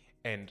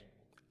 And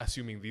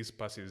assuming this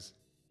passes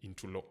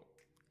into law,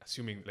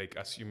 assuming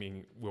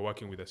we're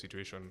working with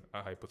a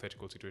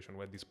hypothetical situation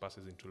where this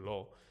passes into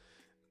law,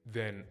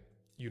 then,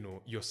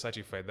 you're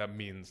certified. That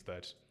means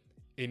that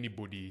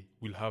anybody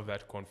will have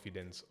that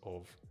confidence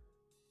of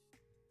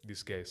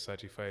this guy is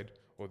certified,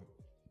 or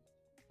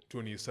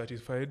Tony is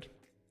certified.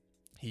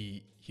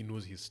 He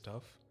knows his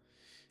stuff.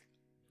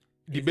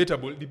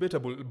 Debatable,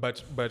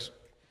 but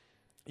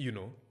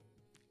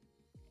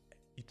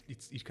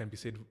it can be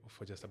said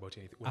for just about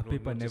anything. Well, A no,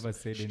 paper not just- never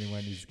said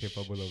anyone is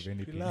capable of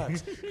anything.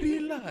 Relax.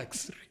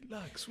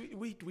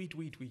 Wait.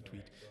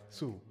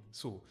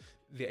 So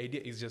the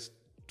idea is just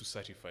to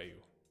certify you.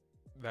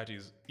 That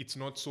is, it's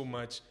not so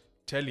much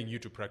telling you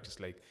to practice.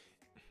 Like,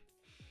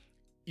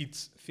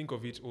 think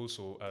of it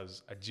also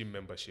as a gym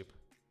membership.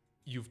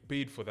 You've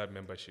paid for that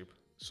membership,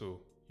 so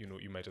you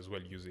might as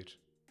well use it.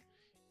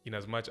 In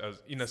as much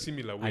as in a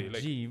similar way,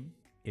 A gym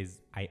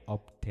is I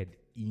opted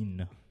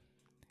in.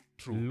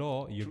 True.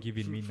 Law, you're True,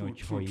 giving true, me no true,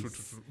 true, choice. true,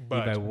 true. If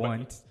But- I but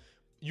want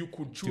you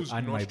could to choose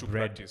earn my not to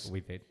bread practice.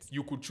 with it.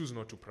 You could choose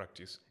not to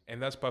practice,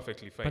 and that's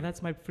perfectly fine. But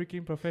that's my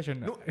freaking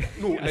profession. no,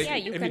 like, yeah,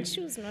 you I can mean,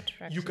 choose not to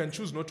practice. You can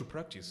choose not to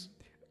practice.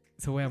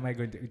 So where am I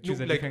going to choose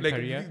No, a different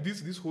career?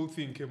 This whole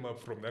thing came up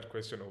from that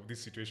question of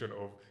this situation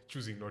of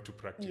choosing not to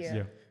practice. Yeah.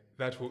 Yeah.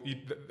 that whole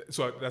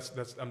so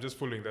that's I'm just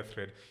following that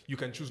thread. You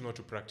can choose not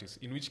to practice,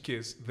 in which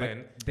case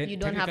then you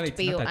don't have to technically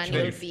pay it's your not a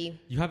annual choice. fee.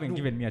 You haven't No.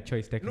 given me a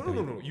choice no technically.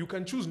 no no no you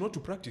can choose not to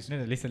practice. No,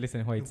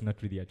 listen why it's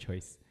not really a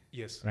choice.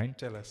 Yes, Right?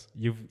 tell us.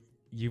 You've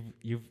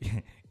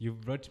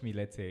you've brought me,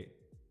 let's say,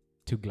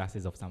 2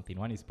 glasses of something.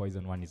 One is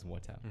poison, one is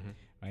water.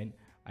 Right?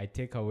 I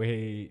take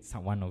away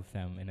one of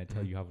them and I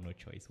tell you have no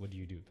choice. What do?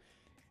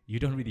 You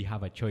don't really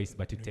have a choice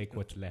but to take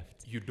what's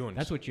left. You don't.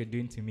 That's what you're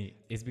doing to me.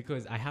 It's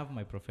because I have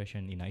my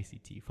profession in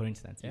ICT, for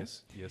instance.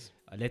 Yes.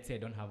 Let's say I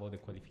don't have all the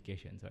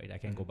qualifications, right? I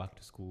can go back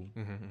to school,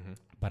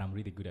 but I'm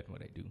really good at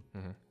what I do.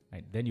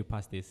 Right? Then you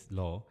pass this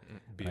law,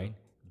 right?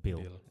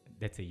 Bill.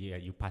 Let's say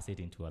you pass it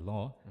into a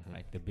law,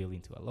 right? The bill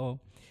into a law,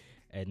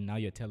 and now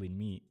you're telling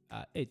me,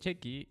 hey,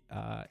 Checky,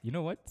 you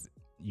know what?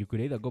 You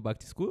could either go back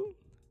to school,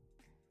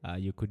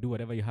 you could do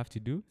whatever you have to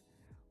do,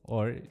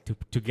 or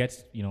to get,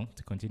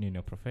 to continue in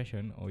your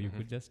profession, or you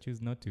could just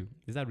choose not to.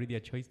 Is that really a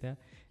choice there?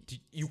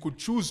 You could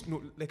choose.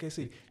 No, like I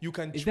say, you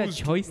can choose. Is there a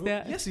choice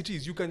there? Yes, it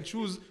is. You can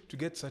choose to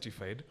get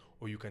certified,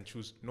 or you can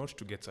choose not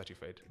to get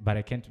certified. But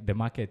I can't. The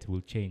market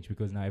will change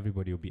because now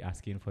everybody will be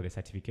asking for the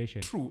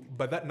certification. True,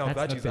 but that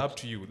That's is not up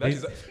to you. That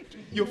is.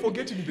 You're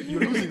forgetting.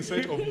 You're losing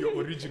sight of your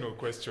original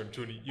question,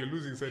 Tony. You're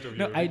losing sight of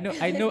your. No, I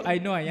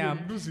know. I am.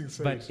 You're losing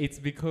sight. But it's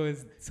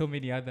because so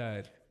many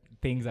other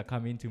things are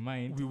coming to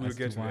mind. We will as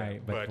get to why,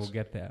 there, but we'll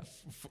get there.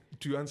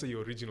 To answer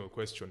your original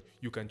question,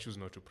 you can choose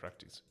not to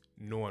practice.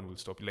 No one will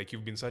stop you. Like,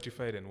 you've been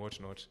certified and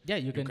whatnot. Yeah,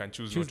 you can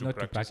choose not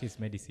to practice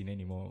medicine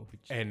anymore.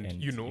 And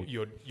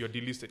you're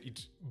delisted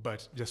it.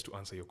 But just to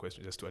answer your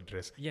question, just to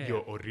address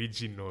your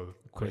original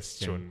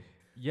question.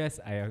 Yes,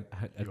 I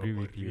agree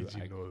with you.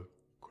 Original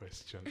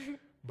question.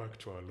 Back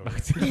to our law.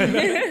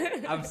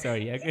 I'm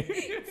sorry.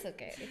 It's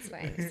okay. It's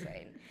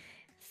fine.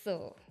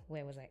 So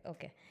where was I?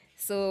 Okay.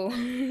 So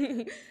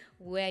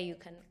when you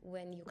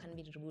can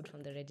be removed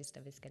from the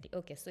register, basically.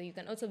 Okay. So you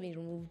can also be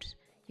removed.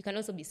 You can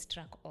also be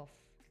struck off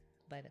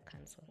by the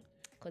council,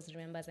 because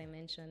remember, as I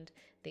mentioned,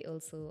 they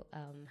also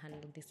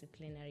handle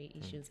disciplinary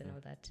issues and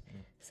all that.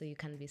 So you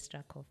can be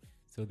struck off.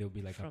 So there'll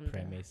be like a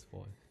premise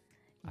for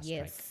a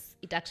yes, strike.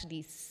 it actually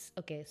is.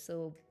 Okay,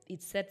 so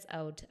it sets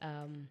out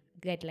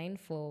guideline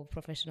for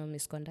professional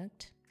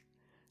misconduct.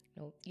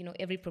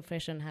 Every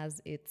profession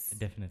has its...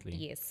 Definitely.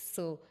 Yes,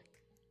 so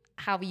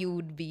how you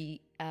would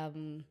be...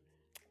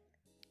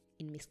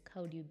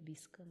 how do you be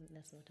scum?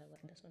 That's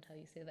not how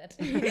you say that.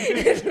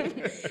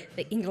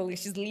 The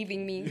English is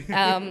leaving me.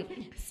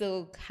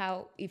 So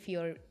how, if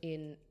you're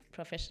in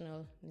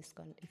professional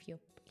misconduct,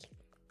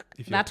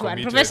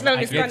 professional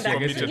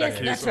misconduct.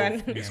 Yes, that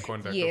one.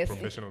 Misconduct, Yes. or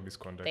professional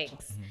misconduct.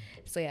 Thanks.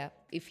 So yeah,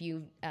 if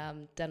you've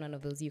done one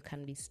of those, you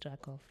can be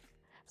struck off.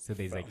 So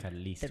there's like a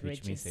list,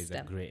 which means there's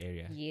a gray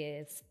area.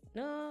 Yes.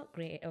 No,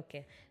 gray.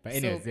 Okay. But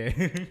anyways,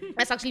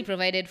 that's actually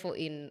provided for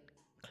in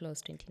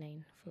Clause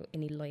 29 for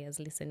any lawyers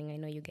listening. I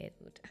know you guys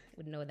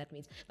would know what that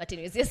means. But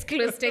anyways, yes,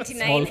 Clause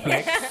 29. Small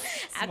flex.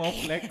 Small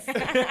flex.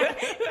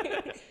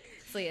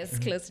 So yes,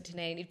 Clause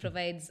 29. It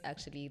provides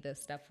actually the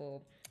stuff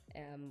for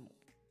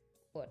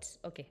what?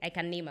 Okay, I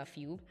can name a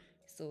few.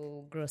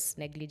 So gross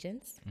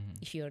negligence.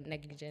 If you're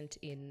negligent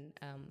in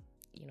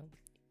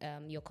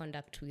your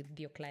conduct with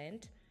your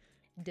client.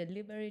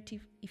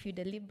 If you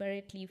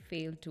deliberately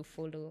fail to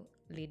follow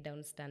laid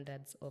down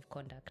standards of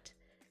conduct.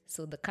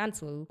 So the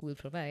council will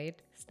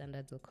provide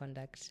standards of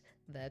conduct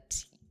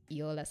that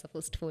you all are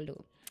supposed to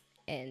follow.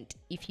 And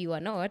if you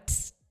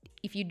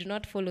do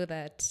not follow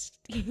that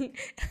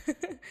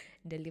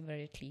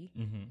deliberately,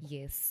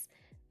 yes,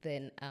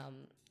 then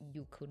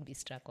you could be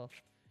struck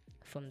off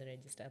from the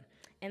register.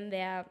 And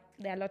there are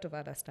a lot of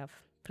other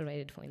stuff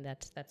provided for in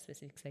that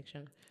specific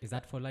section. Is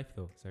that for life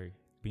though? Sorry.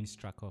 Being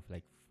struck off,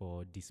 like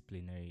for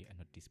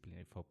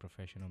for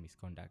professional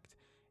misconduct.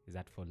 Is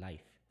that for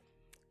life?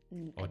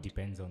 Or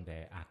depends on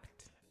the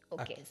act?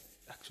 Okay.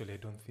 Actually, I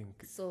don't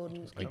think so.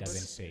 It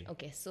doesn't say.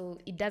 Okay, so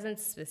it doesn't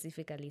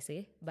specifically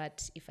say,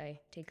 but if I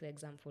take the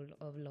example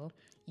of law,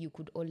 you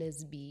could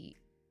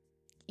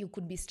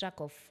be struck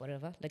off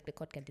forever. Like the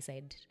court can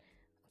decide,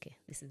 okay,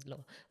 this is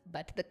law,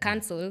 but the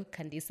council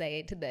can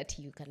decide that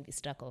you can be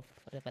struck off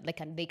forever.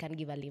 Like, they can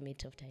give a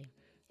limit of time.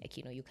 Like,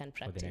 you can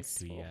practice for the next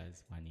 3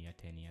 years, 1 year,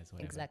 10 years,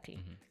 whatever.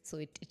 Exactly. So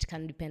it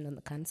can depend on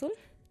the council,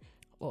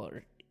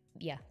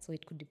 so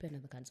it could depend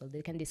on the council.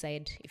 They can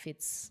decide if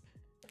it's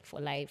for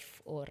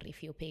life or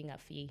if you're paying a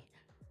fee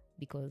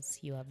because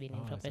you have been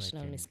in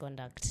professional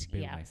misconduct.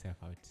 Bail myself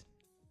out.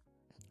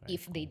 Right,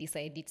 if they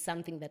decide it's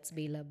something that's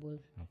bailable.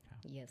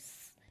 Okay.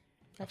 Yes.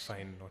 a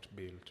fine, not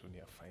bail, Tony,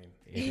 a fine.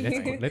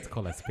 Yeah, let's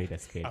call a spade a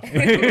spade.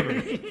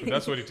 No.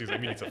 That's what it is. I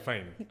mean, it's a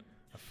fine.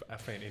 A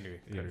fine anyway.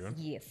 Carry on.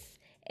 Yes.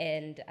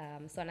 And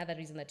so another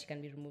reason that you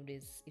can be removed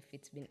is if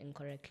it's been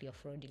incorrectly or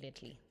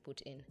fraudulently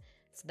put in.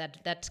 So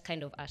that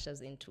kind of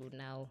ushers into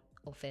now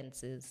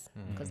offenses,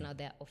 because now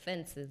there are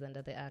offenses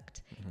under the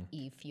Act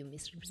if you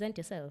misrepresent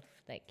yourself,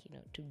 like,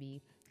 to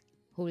be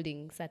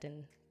holding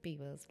certain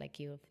papers, like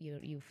you've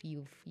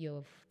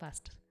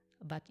passed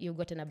but you've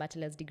gotten a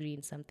bachelor's degree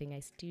in something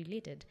ICT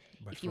related.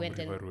 But If you from went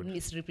and River Road.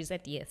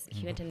 misrepresent, yes, if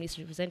you went and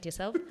misrepresent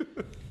yourself,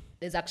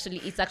 it's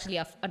actually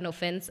an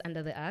offense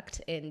under the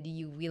act, and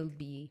you will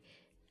be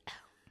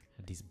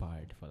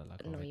Disbarred for the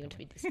lack of no, a you won't better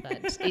be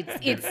disbarred.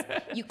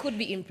 it's you could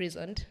be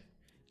imprisoned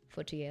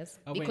for 2 years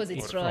Oh, because wait,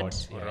 it's fraud.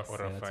 Or a that's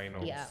fine fraud.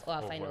 of Yeah, or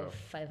a fine over- of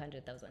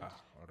 500,000. all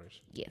right.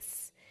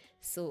 Yes.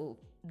 So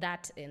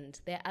that, and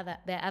there are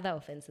other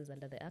offenses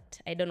under the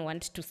act. I don't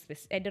want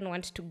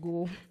to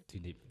go Too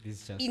deep.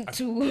 This is just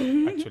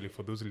into Actually,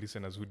 for those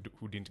listeners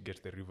who didn't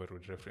get the River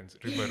Road reference,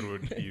 River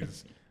Road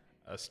is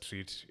a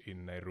street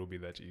in Nairobi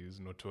that is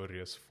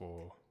notorious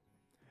for,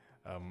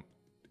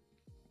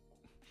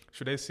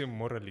 should I say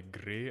morally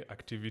grey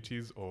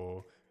activities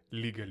or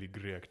legally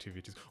grey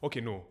activities? Okay,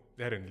 no,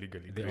 they aren't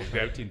legally they grey.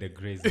 operate in the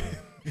gray zone.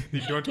 They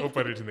don't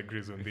operate in the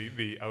grey zone.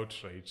 They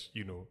outright,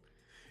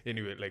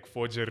 Anyway, like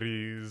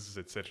forgeries,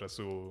 etc.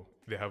 So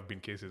there have been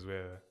cases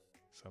where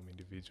some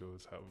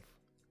individuals have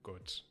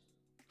got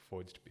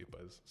forged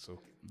papers. So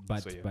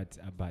But So, yeah. but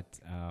should I cover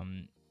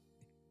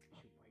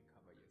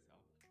yourself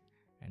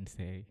and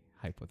say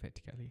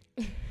hypothetically?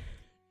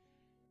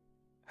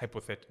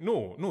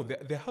 No,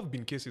 there have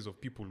been cases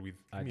of people with.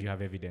 Do you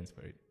have evidence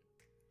for it?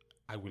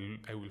 I will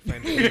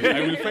find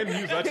I will find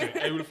news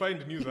article. I will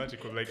find news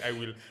articles. Like I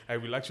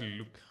will actually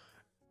look.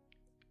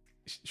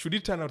 Should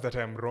it turn out that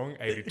I'm wrong,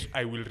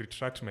 I will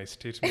retract my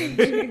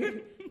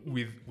statement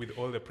with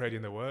all the pride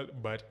in the world.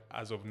 But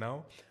as of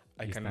now,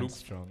 I You can stand look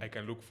strong. I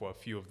can look for a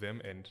few of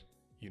them, and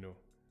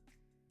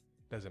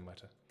doesn't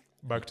matter.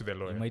 Back to the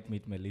lawyer. You might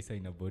meet Melissa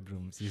in a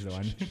boardroom. She's the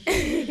one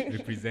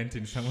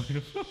representing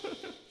someone.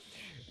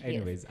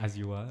 Anyways, as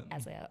you are.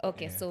 as well.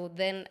 Okay, Yeah. so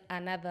then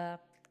another.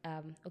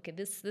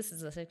 This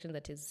is a section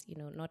that is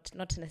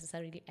not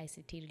necessarily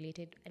ICT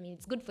related. I mean,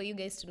 it's good for you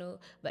guys to know,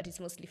 but it's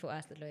mostly for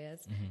us, the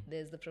lawyers.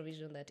 There's the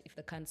provision that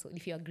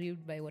if you're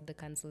aggrieved by what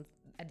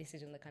a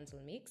decision the council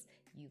makes,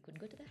 you could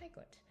go to the High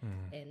Court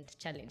and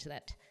challenge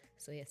that.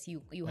 So yes,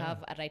 you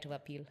have a right of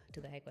appeal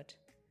to the High Court.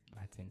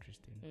 That's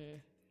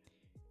interesting.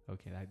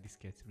 Okay, this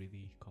gets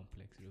really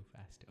complex real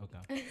fast.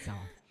 Okay, so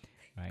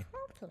right,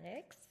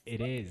 Complex.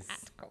 it is.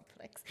 That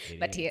complex. It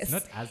But is. yes.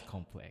 Not as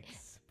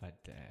complex, but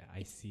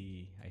I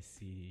see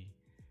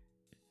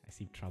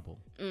trouble.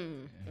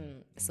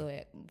 So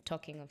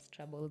talking of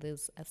trouble,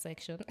 there's a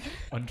section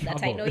On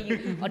that I trouble. know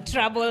you on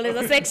trouble.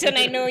 There's a section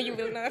I know you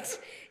will not.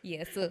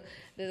 Yeah, so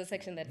there's a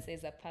section that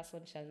says a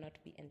person shall not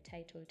be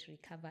entitled to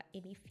recover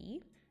any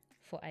fee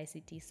for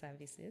ICT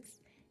services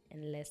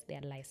unless they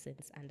are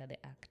licensed under the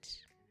Act.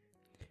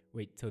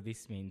 Wait, so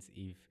this means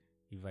if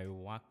I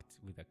worked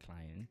with a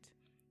client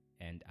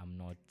and I'm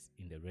not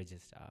in the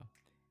register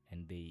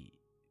and they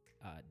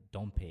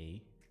don't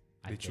pay,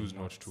 They choose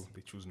not to.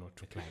 They choose not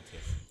to. The client,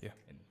 yes, Yeah.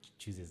 and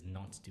chooses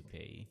not to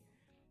pay,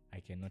 I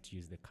cannot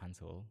use the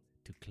council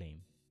to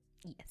claim.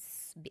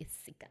 Yes,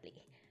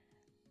 basically.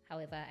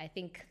 However, I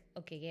think,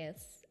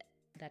 yes,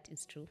 that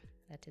is true.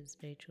 That is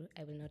very true.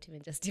 I will not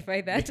even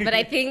justify that. But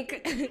I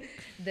think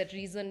the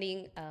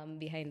reasoning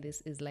behind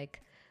this is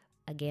like,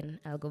 again,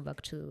 I'll go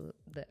back to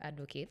the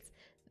advocates.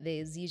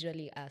 There's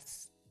usually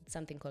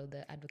something called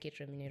the advocate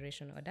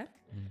remuneration order.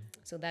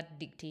 So that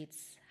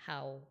dictates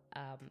how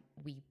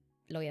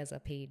lawyers are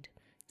paid.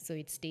 So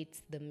it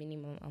states the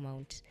minimum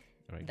amount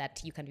Right.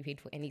 that you can be paid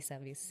for any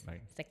service.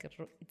 Right.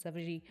 It's a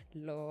very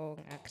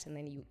long act, and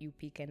then you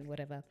pick and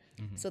whatever.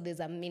 So there's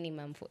a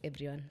minimum for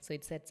everyone. So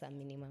it sets a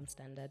minimum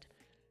standard.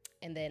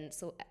 And then,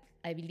 so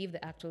I believe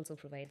the act also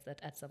provides that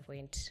at some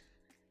point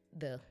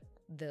the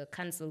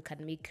council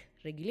can make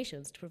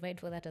regulations to provide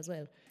for that as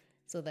well.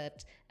 So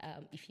that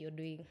if you're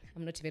doing,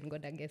 I'm not even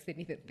going to guess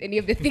any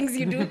of the things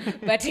you do,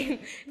 but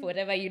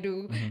whatever you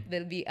do,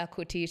 there'll be a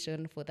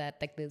quotation for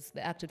that. Like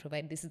the act to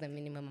provide, this is the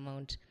minimum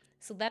amount.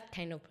 So that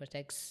kind of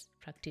protects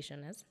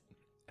practitioners.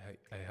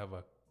 I have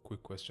a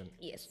quick question.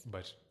 Yes.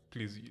 But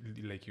please,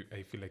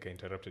 I feel like I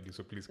interrupted you,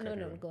 so please carry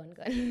No, on. go on.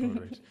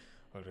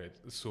 All right.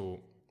 So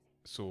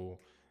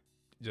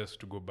just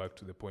to go back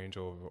to the point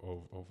of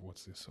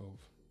what's this of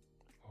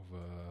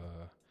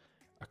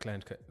a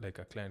client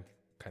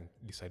can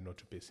decide not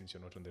to pay since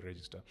you're not on the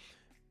register.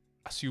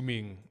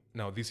 Assuming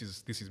now this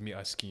is me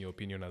asking your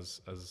opinion as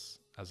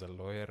a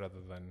lawyer rather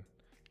than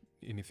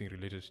anything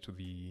related to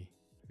the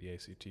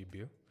ICT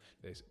bill,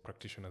 the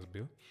practitioner's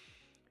bill.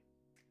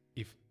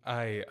 If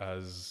I,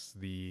 as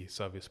the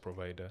service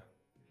provider,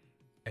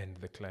 and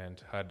the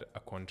client had a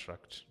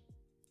contract,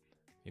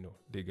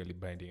 legally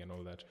binding and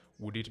all that,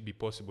 would it be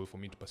possible for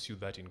me to pursue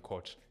that in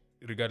court,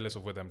 regardless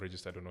of whether I'm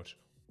registered or not?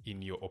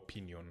 In your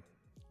opinion,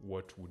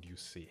 what would you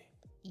say?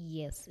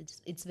 Yes,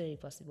 it's very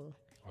possible.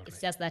 All It's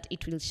right. just that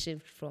it will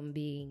shift from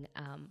being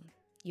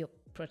you're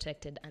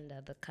protected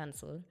under the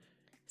council,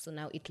 so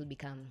now it will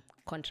become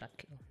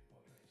contract law.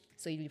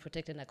 So you'll be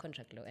protected under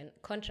contract law and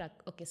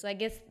contract. Okay, so I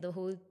guess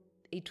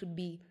it would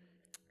be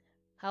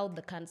how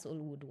the council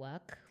would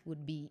work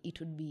would be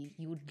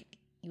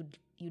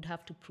you'd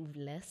have to prove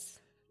less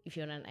if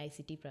you're an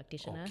ICT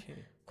practitioner, Okay.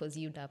 because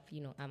you'd have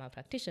I'm a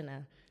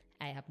practitioner,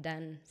 I have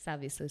done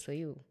services for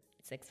you,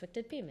 it's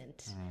expected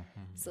payment.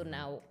 So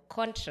now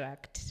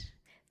contract,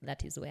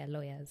 that is where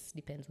lawyers,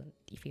 depends on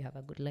if you have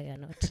a good lawyer or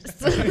not.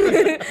 So All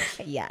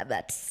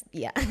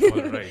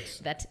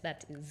right.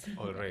 that is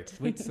All right.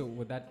 Wait, so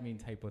what that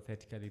means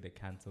hypothetically the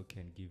council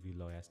can give you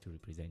lawyers to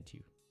represent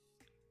you?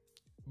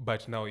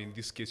 But now in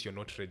this case, you're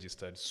not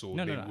registered, so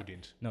they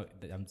wouldn't. No,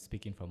 I'm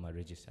speaking from a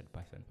registered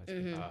person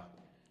perspective.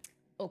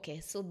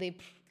 okay. So they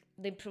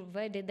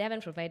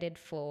haven't provided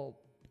for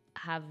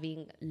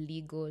having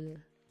legal,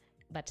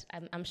 but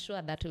I'm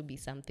sure that will be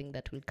something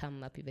that will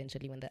come up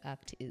eventually when the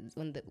act is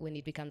when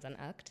it becomes an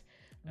act.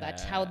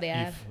 But how they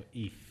are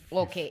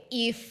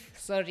if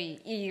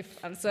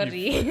I'm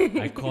sorry.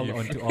 I call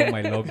on to all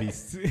my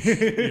lobbyists.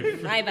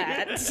 My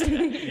bad.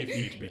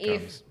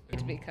 If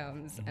it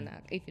becomes an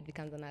act, if it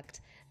becomes an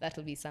act, that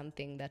will be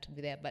something that will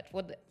be there. But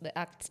what the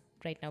act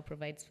right now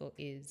provides for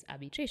is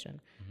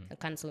arbitration. The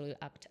council will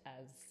act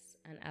as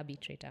an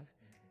arbitrator.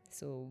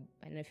 So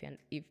I don't know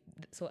if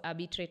so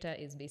arbitrator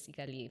is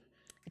basically,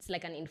 it's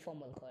like an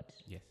informal court.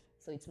 Yes.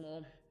 So it's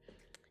more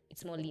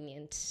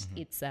lenient. It's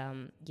It's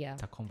a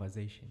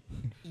conversation.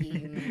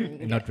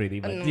 Mm, Not really,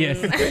 but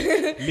yes.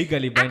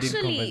 Legally binding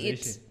actually,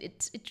 conversation.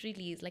 it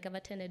really is. Like, I've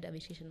attended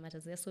arbitration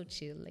matters. They're so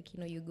chill. Like,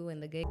 you go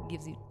and the guy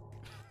gives you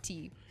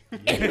tea.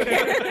 and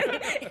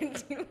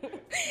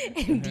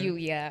you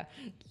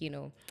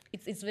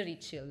it's very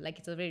chill.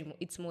 Like,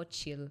 it's more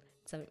chill.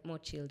 It's a more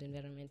chilled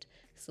environment.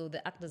 So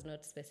the act does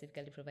not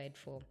specifically provide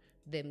for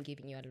them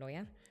giving you a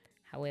lawyer.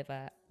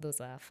 However, those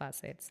are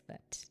facets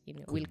that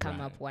will come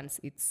up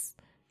once it's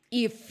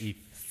if it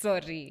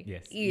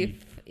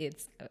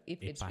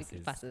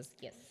passes.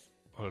 Yes.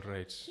 All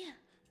right. Yeah.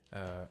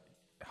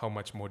 How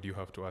much more do you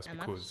have to ask?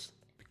 Because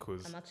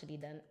I'm actually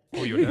done.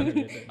 Oh, you're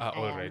done.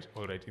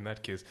 All right. In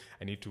that case,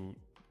 I need to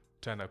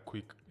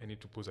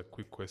pose a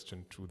quick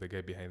question to the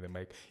guy behind the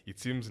mic. It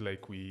seems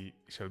like we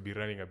shall be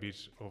running a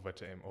bit over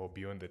time or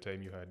beyond the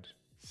time you had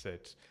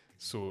set.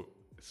 So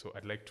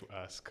I'd like to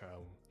ask,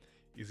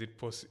 is it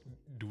possible?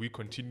 Do we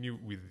continue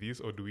with this,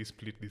 or do we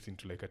split this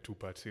into like a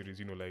 2-part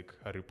series? Like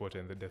Harry Potter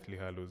and the Deathly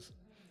Hallows.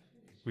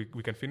 We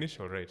can finish,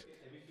 all right?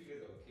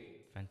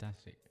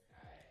 Fantastic.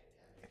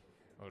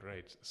 All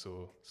right.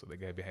 So the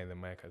guy behind the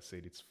mic has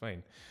said it's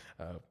fine.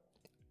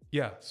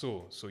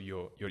 So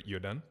you're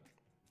done.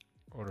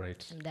 All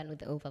right. I'm done with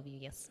the overview.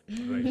 Yes.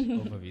 Right.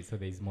 Overview. So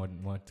there's more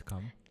to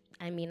come.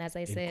 I mean, as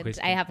I said,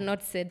 question. I have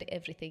not said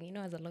everything.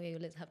 As a lawyer, you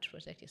always have to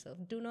protect yourself.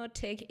 Do not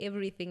take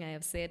everything I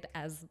have said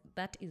as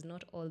that is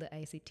not all the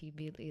ICT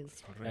bill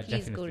is. Right.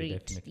 Please go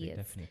read.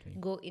 Definitely.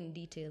 Go in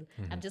detail.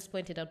 I've just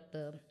pointed out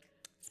the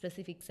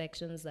specific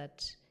sections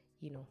that,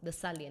 the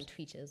salient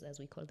features, as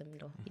we call them in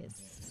law.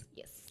 Yes.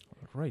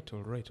 All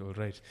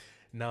right.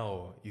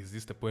 Now, is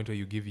this the point where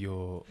you give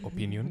your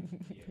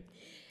opinion?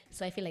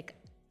 So I feel like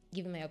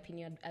giving my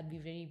opinion, I'd be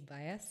very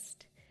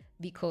biased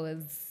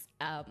because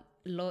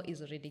law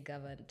is already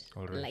governed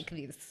like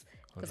this.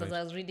 Because as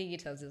I was reading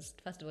it, I was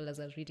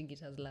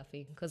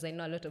laughing because I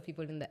know a lot of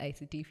people in the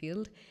ICT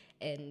field,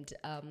 and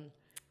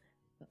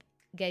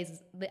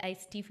guys, the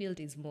ICT field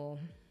is more,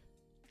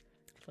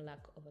 for lack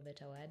of a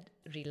better word,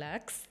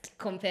 relaxed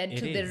compared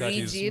to the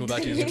rigid.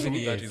 That is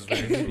true. That is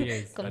very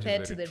true.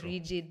 Compared to the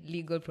rigid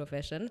legal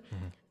profession.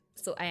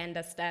 So I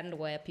understand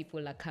where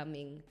people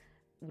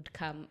would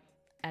come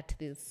at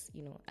this,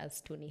 as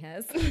Tony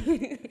has.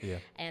 Yeah.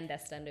 I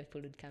understand where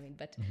people would come in.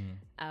 But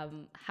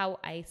how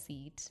I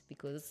see it,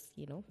 because,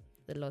 the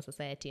Law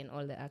Society and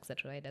all the acts that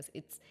provide us,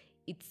 it's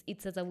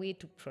as a way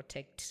to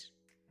protect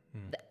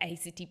the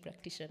ICT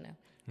practitioner.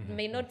 It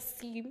may not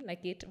seem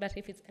like it, but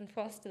if it's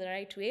enforced the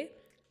right way,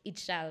 it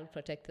shall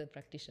protect the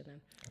practitioner.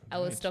 I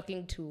was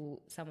talking to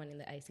someone in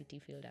the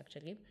ICT field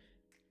actually,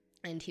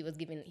 and he was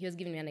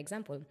giving me an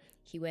example.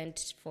 He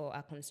went for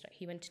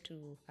he was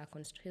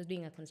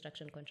doing a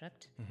construction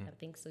contract, I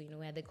think so,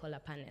 where they call a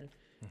panel.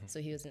 So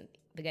he was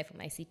the guy from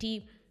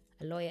ICT,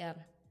 a lawyer,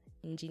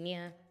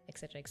 engineer,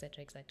 etc.,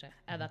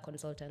 other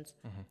consultants.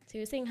 So he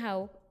was saying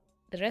how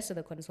the rest of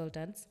the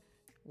consultants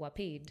were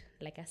paid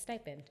like a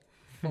stipend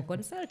for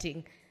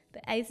consulting.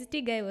 The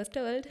ICT guy was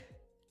told,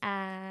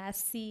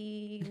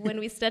 when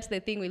we start the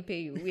thing, we'll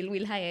pay you.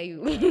 We'll hire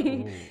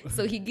you.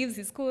 So he gives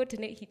his quote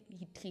and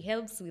he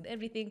helps with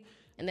everything.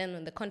 And then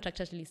when the contract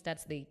actually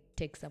starts, they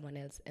take someone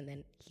else, and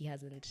then he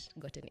hasn't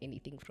gotten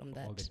anything from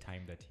that. All the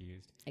time that he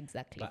used.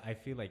 Exactly. But I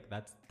feel like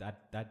that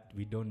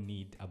we don't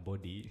need a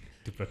body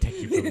to protect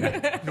you from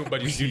that. No,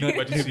 but you see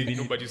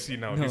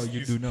now. No,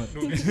 you do not.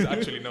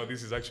 No,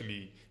 this is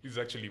actually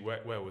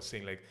where I was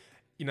saying, like,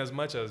 in as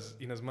much as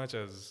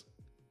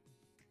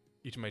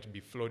it might be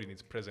flawed in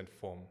its present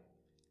form,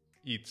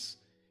 it's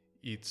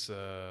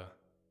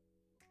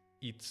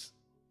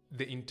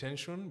the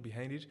intention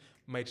behind it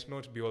might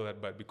not be all that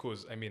bad,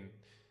 because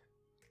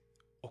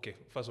okay,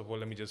 first of all,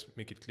 let me just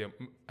make it clear.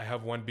 I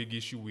have one big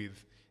issue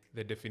with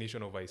the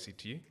definition of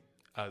ICT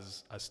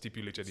as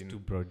stipulated too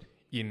broad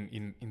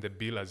in the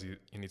bill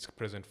in its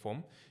present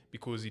form,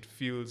 because it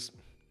feels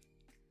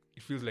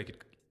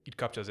like it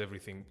captures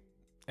everything,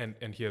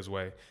 and here's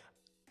why.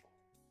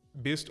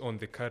 Based on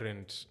the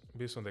current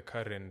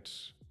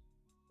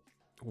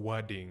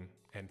wording,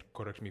 and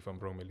correct me if I'm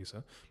wrong,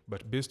 Melissa,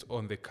 but based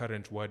on the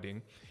current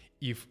wording,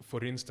 if,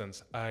 for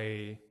instance,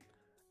 I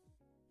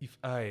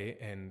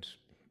and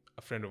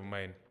a friend of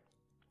mine,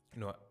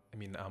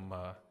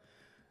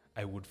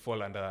 I would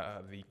fall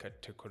under the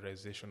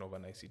categorization of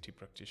an ICT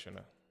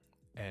practitioner.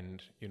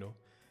 And,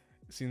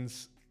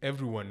 since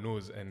everyone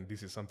knows, and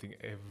this is something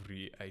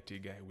every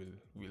IT guy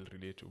will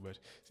relate to, but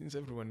since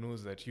everyone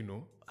knows that,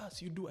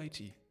 as you do IT,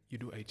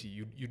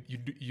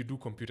 you do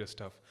computer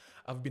stuff.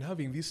 I've been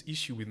having this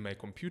issue with my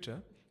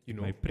computer,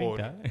 my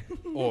printer.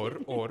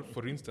 or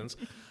for instance,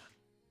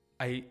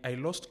 I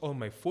lost all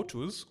my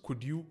photos.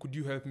 Could you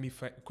help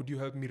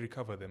me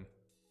recover them?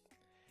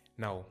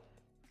 Now,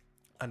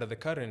 under the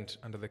current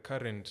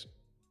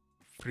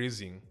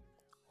phrasing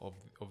of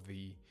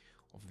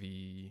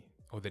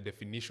the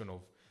definition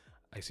of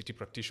ICT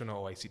practitioner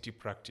or ICT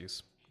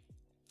practice,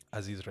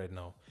 as is right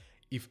now,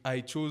 if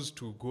I chose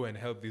to go and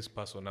help this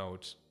person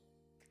out,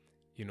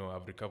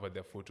 I've recovered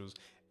their photos,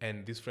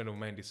 and this friend of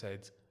mine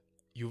decides,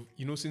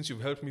 since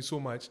you've helped me so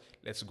much,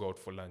 let's go out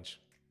for lunch.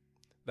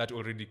 That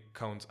already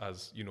counts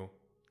as,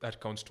 that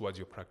counts towards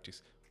your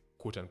practice,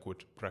 quote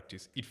unquote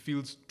practice. It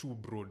feels too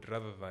broad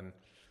rather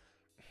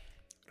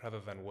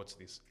than what's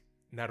this?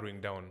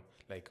 Narrowing down,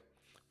 like,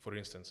 for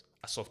instance,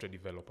 a software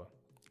developer.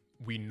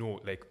 We know,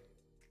 like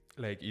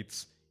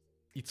it's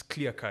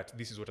clear cut.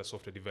 This is what a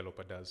software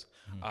developer does.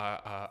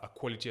 A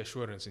quality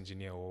assurance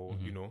engineer, or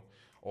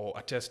or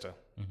a tester.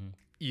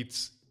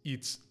 It's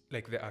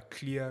like there are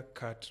clear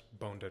cut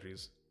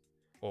boundaries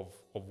of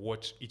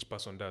what each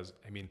person does.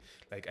 I mean,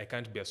 like, I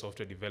can't be a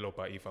software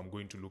developer if I'm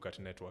going to look at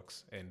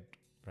networks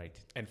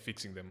and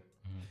fixing them.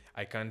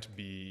 I can't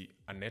be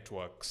a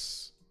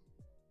networks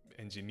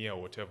engineer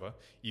or whatever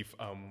if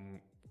I'm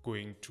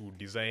going to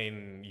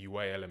design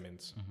UI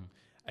elements.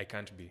 I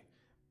can't be.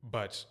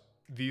 But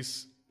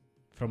this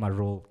from a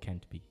role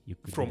can't be. You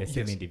could be the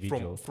same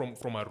individual.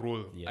 From a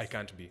role, yes. I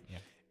can't be. Yeah.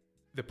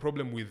 The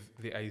problem with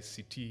the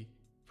ICT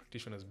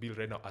practitioners bill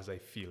right now, as I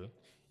feel,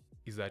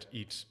 is that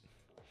it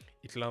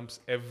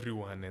lumps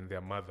everyone and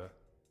their mother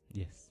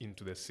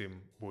into the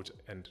same boat.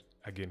 And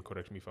again,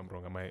 correct me if I'm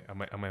wrong. Am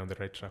I on the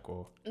right track,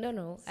 or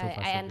No.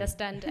 I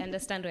understand. I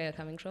understand where you're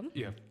coming from.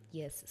 Yeah.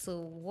 Yes. So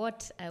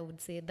what I would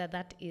say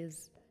that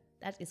is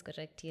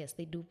correct. Yes,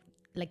 they do.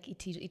 Like,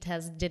 it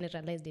has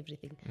generalized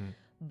everything,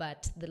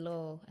 but the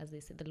law, as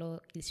they say, the law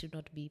it should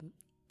not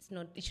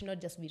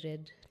just be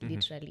read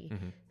literally.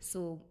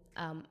 So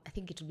I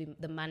think it will be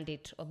the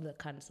mandate of the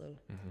council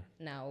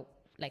now,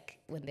 like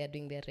when they're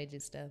doing their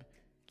register,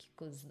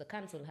 because the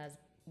council has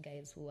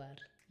guys who are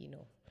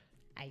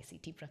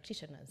ICT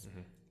practitioners,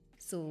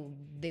 so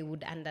they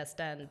would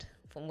understand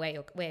from where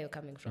you're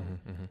coming from.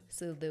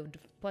 So they would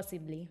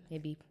possibly,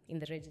 maybe in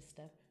the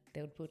register, they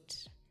would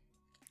put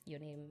your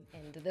name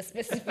and the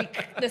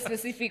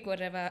specific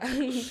whatever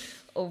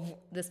of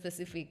the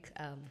specific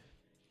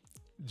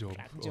job,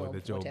 or the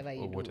job, whatever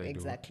you do. I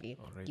Exactly.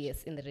 do. Right.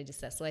 Yes, in the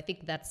register. So I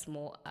think that's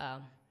more,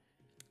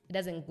 it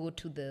doesn't go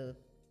to the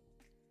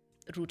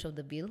root of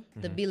the bill.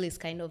 The bill is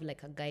kind of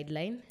like a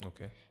guideline.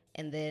 Okay.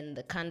 And then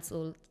the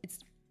council, it's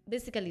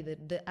basically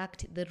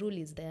the rule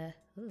is there.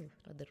 Oh,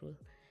 not the rule.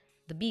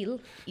 The bill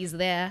is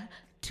there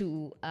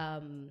to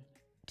kind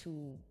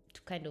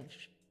of,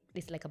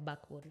 it's like a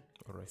backbone.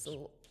 All right.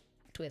 So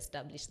to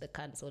establish the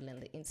council and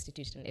the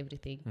institution and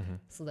everything,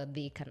 so that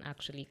they can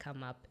actually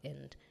come up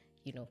and,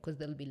 because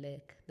they'll be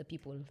like the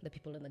people on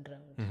the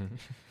ground.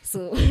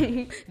 So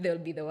they'll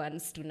be the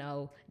ones to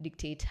now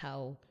dictate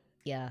how,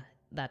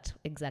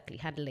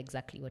 handle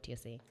exactly what you're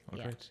saying. All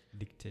right.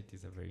 Dictate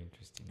is a very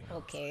interesting word.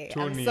 Okay,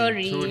 Tony, I'm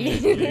sorry.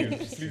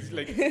 please,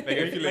 like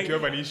I feel like you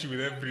have an issue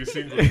with every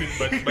single thing,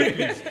 but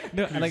please.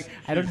 No, please,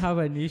 I don't have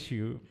an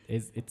issue.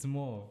 It's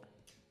more,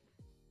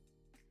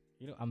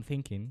 I'm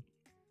thinking,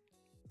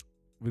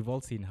 we've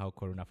all seen how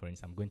Corona, for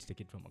instance, I'm going to take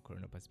it from a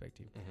Corona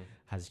perspective,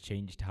 has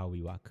changed how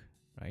we work,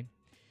 right?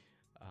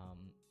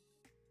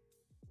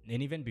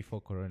 And even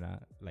before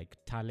Corona, like,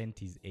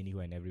 talent is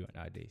anywhere and everywhere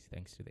nowadays,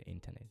 thanks to the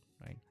internet,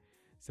 right?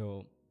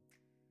 So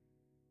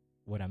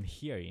what I'm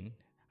hearing,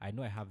 I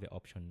know I have the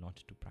option not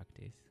to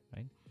practice,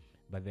 right?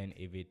 But then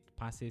if it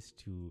passes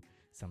to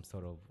some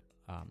sort of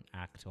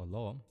act or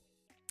law,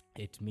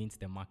 it means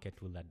the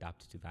market will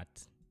adapt to that,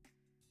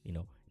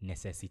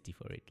 necessity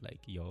for it. Like,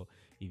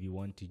 if you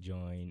want to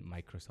join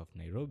Microsoft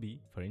Nairobi,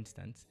 for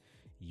instance,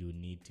 you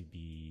need to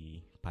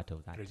be part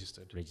of that.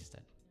 Registered,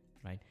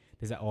 right?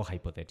 These are all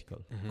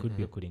hypothetical. Could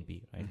be or couldn't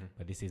be, right?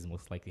 But this is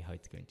most likely how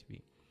it's going to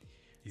be.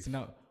 So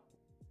now,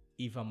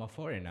 if I'm a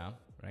foreigner,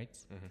 right,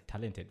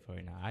 talented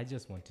foreigner, I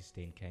just want to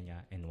stay in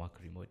Kenya and work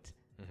remote,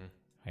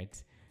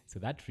 right? So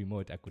that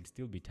remote, I could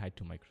still be tied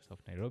to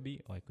Microsoft Nairobi,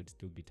 or I could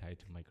still be tied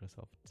to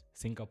Microsoft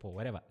Singapore,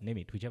 whatever, name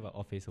it, whichever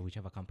office or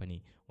whichever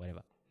company,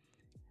 whatever.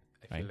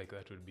 I feel like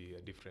that would be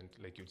a different,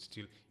 like,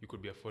 you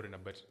could be a foreigner,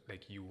 but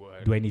like you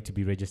were. Do I need to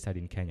be registered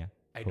in Kenya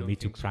for me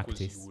to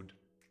practice? You would,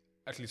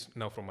 at least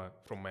now from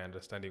my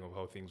understanding of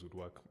how things would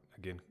work.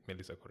 Again,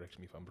 Melissa, correct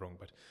me if I'm wrong,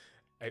 but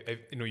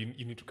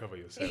you need to cover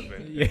yourself.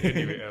 And Yeah.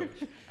 anyway,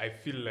 I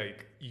feel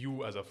like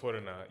you as a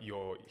foreigner,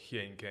 you're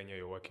here in Kenya,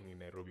 you're working in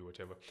Nairobi,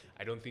 whatever.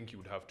 I don't think you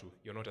would have to.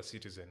 You're not a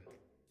citizen,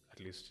 at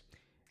least.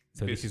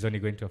 So this is only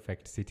going to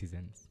affect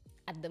citizens.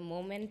 At the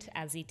moment,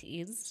 as it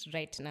is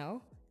right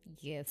now,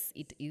 yes,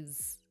 it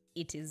is.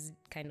 It is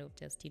kind of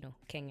just,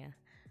 Kenya.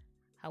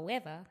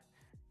 However,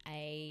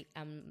 I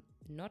am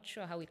not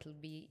sure how it will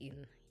be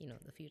in,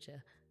 the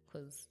future.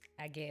 Because,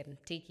 again,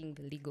 taking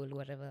legal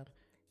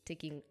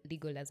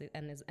as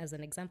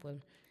an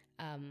example,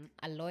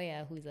 a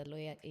lawyer who is a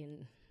lawyer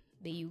in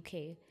the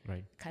UK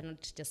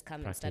cannot just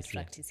come and start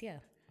practice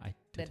here. I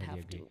totally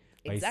agree. To.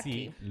 But Exactly.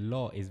 you see,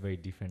 law is very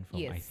different from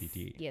Yes.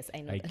 ICT. Yes,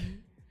 I know Like, that.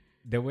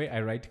 the way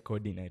I write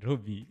code in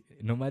Nairobi,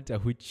 no matter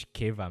which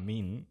cave I'm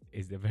in,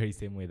 is the very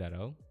same way that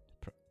I'll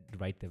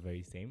write the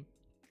very same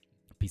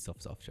piece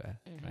of software,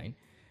 right?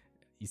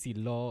 You see,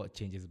 law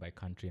changes by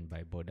country and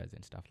by borders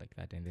and stuff like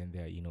that. And then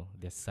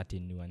there's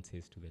certain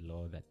nuances to the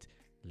law that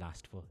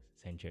last for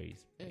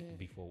centuries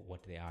before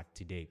what they are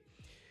today.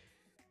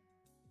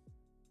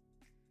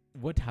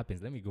 What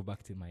happens? Let me go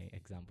back to my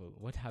example.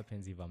 What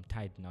happens if I'm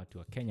tied now to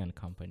a Kenyan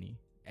company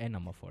and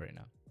I'm a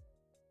foreigner?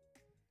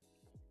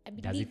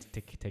 Does it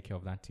take care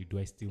of that too? Do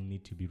I still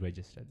need to be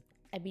registered?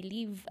 I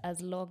believe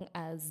as long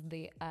as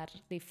they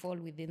fall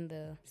within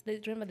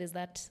remember there's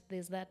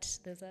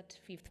that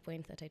fifth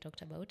point that I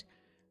talked about,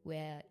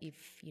 where if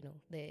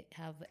they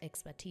have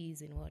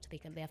expertise in what they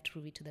have to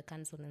prove it to the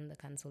council, and the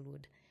council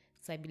would.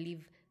 So I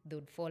believe they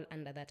would fall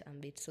under that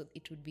ambit. So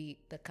it would be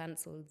the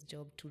council's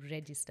job to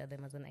register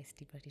them as an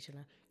ICT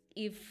practitioner.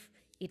 If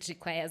it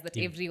requires that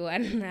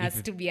everyone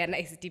has to be an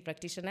ICT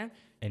practitioner,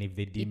 and if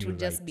they deem it would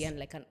just be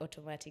like an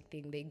automatic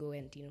thing. They go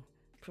and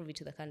prove it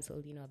to the council.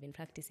 I've been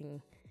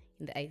practicing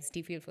in the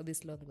ICT field for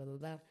this long, blah blah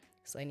blah.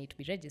 So I need to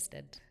be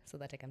registered so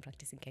that I can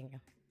practice in Kenya.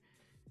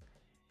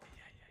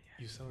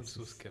 You sound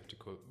so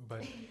skeptical,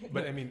 but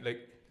I mean,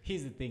 like,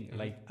 here's the thing.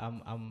 Like,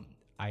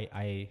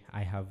 I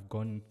have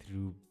gone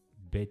through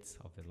bits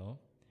of the law.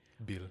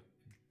 Bill.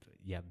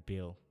 Yeah,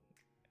 Bill.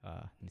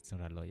 It's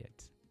not a law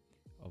yet.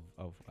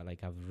 Of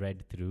like, I've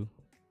read through,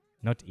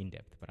 not in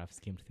depth, but I've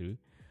skimmed through.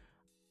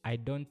 I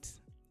don't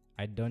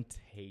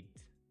hate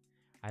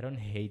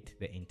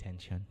the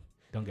intention.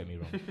 Don't get me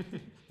wrong.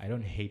 I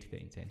don't hate the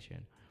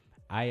intention.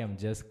 I am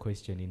just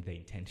questioning the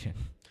intention.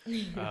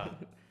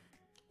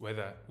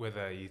 Whether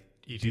it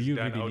Do is you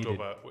done really out need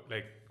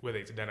of whether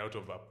it's done out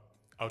of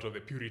the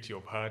purity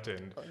of heart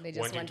and They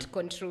just want to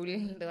control.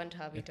 They want to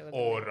have it all.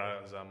 or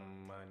as a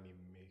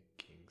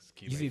money-making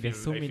scheme. You see,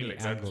 there's so many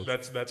like angles.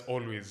 That's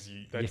always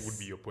that Yes. would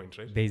be your point,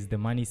 right? There's the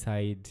money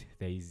side.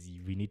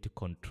 We need to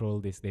control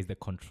this. There's the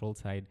control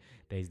side.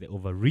 There's the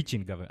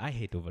overreaching government. I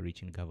hate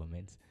overreaching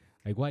governments.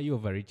 Like, why are you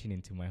overreaching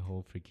into my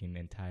whole freaking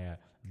entire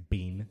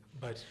being?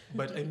 But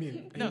I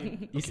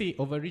mean, You see,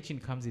 overreaching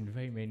comes in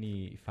very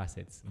many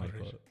facets,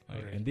 Michael.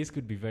 Alright. And this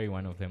could be very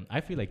one of them.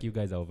 I feel like you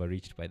guys are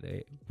overreached by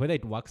whether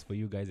it works for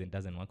you guys and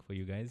doesn't work for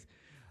you guys.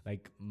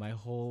 Like, my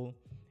whole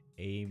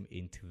aim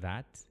into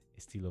that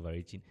is still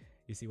overreaching.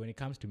 You see, when it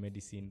comes to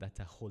medicine, that's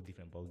a whole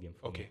different ballgame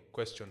for me. Okay,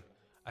 question.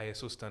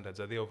 ISO standards,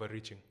 are they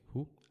overreaching?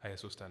 Who?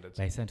 ISO standards.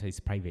 The center is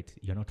private.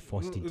 You're not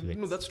forced into it.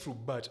 No, that's true.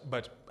 But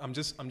I'm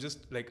just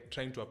like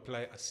trying to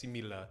apply a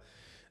similar.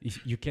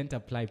 You can't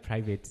apply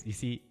private. You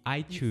see,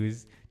 I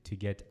choose to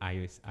get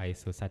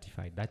ISO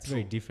certified. That's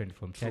very different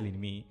from telling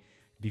me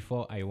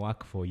before I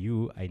work for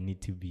you, I need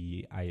to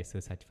be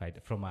ISO certified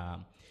from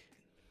a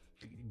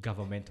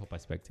governmental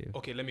perspective.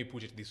 Okay, let me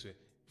put it this way.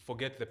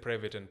 Forget the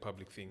private and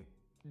public thing.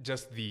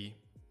 Just the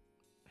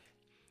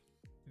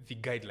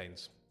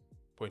guidelines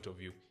point of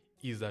view.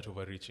 Is that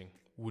overreaching?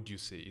 Would you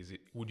say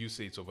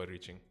it's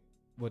overreaching?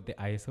 What, the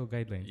ISO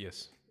guideline?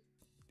 Yes.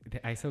 The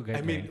ISO guideline.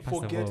 I mean, first of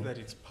forget all, that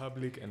it's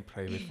public and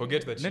private.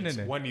 Forget that No.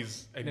 one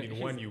is.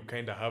 One you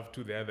kind of have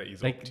to. The other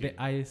is like opt-in. the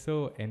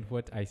ISO and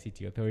what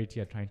ICT authority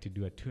are trying to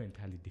do are two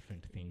entirely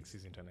different things.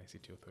 This isn't an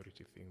ICT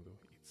authority thing, though.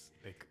 It's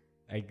like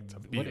Like a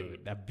bill.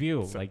 a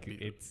bill. It's a like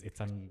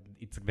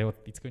bill.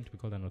 it's going to be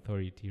called an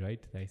authority,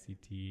 right? The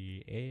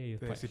ICTA,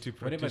 the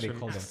ICT whatever they practitioner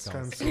call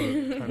themselves.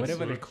 council.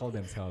 Whatever they call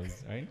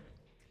themselves, right?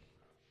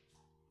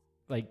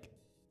 Like,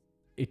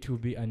 it will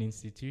be an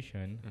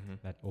institution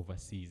that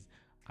oversees.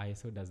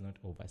 ISO does not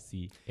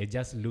oversee. It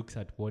just looks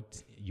at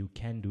what you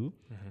can do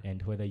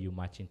and whether you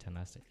match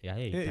international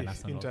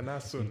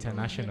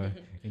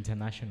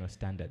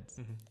standards.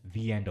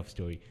 The end of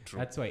story. True.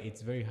 That's why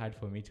it's very hard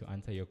for me to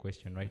answer your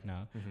question right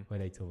now,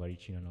 whether it's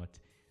overreaching or not.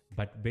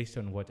 But based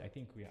on what I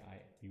think we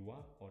were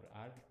or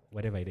are,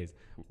 whatever it is,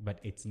 but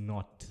it's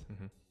not,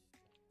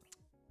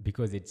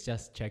 because it's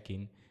just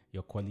checking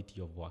your quality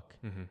of work.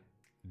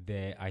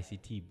 The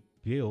ICT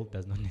bill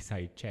does not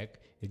necessarily check.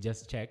 It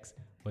just checks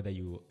whether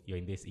you're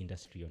in this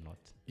industry or not.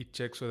 It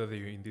checks whether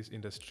you're in this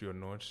industry or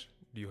not.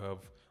 Do you have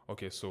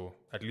so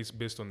at least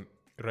based on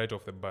right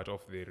off the bat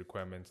of the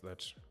requirements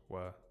that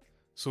were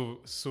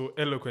so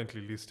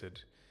eloquently listed,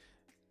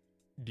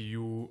 do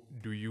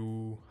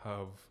you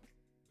have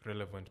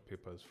relevant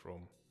papers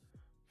from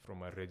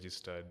a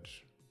registered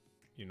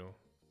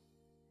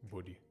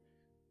body?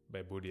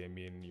 by body I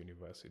mean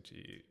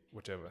university,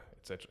 whatever,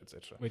 etc.,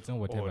 etc. Well, it's not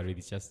whatever, Or- really,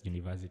 it's just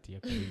university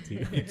according to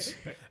you. It's,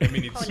 I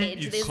mean, it's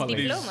College, it's there's college.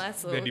 diploma,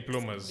 so the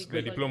diplomas, it's the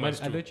big diplomas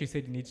But I too. thought you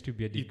said it needs to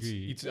be a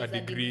degree. It's There's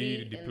a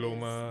degree, and there's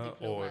diploma,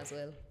 or as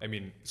well. I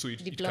mean, so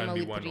it Diploma can be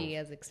with one 3 of.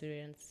 years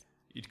experience.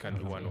 It can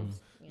be one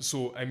of. Yeah.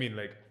 So I mean,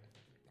 like,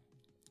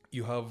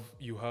 you have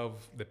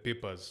the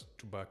papers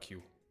to back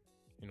you,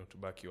 to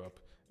back you up.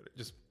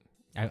 Just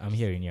I'm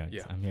hearing you.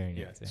 Yeah, I'm hearing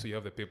yeah. you. So you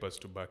have the papers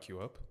to back you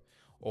up,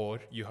 or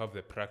you have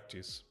the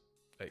practice.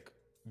 Like,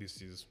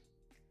 this is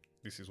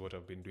what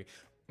I've been doing.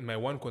 My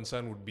one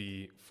concern would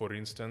be, for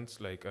instance,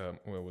 like,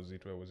 where was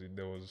it? There was.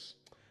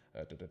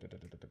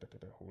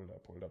 Hold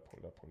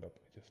up.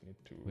 I just need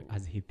to.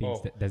 As he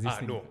thinks, does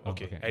this? No. Oh,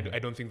 Okay. I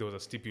don't think there was a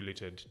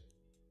stipulated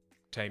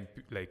time.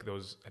 Like,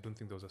 I don't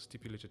think there was a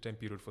stipulated time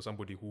period for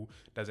somebody who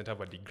doesn't have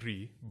a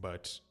degree,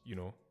 but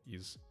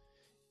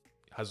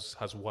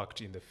has worked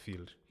in the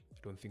field. I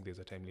don't think there's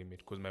a time limit,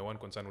 because my one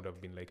concern would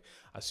have been, like,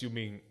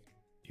 assuming,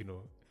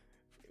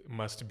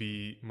 must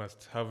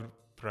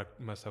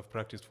have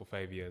practiced for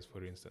 5 years,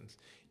 for instance.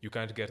 You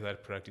can't get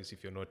that practice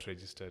if you're not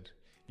registered.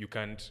 You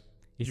can't.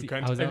 You see,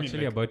 can't. I was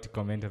actually like, about to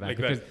comment on that, like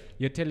because that.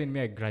 you're telling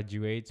me I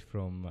graduate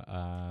from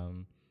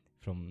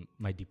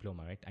my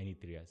diploma, right? I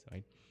need 3 years,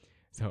 right?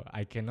 So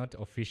I cannot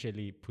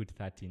officially put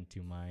that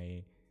into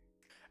my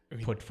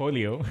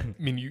portfolio. I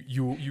mean,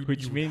 you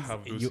which you means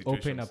have those you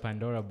open a situations.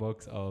 Pandora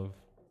box of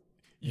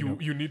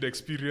You need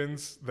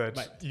experience that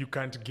But you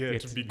can't get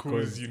it's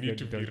because you need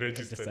to be don't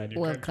registered. understand. And you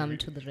can't Welcome really-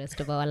 to the rest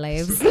of our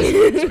lives. So,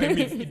 I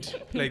mean,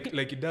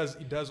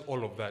 it does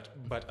all of that,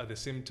 but at the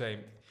same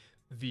time,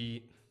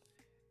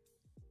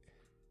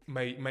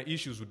 my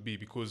issues would be,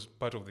 because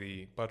part of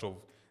the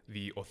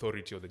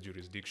authority or the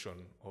jurisdiction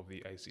of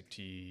the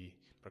ICT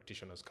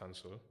Practitioners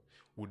Council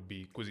would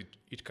be, because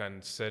it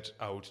can set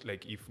out,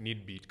 like, if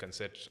need be, it can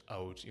set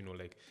out,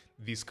 like,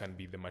 this can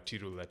be the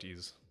material that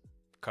is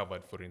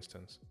covered, for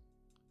instance.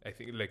 I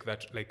think like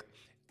that, like,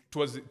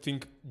 towards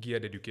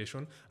geared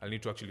education, I'll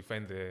need to actually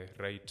find the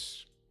right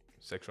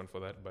section for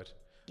that, but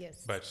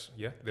Yes.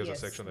 yeah, there's a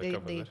section that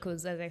covers that.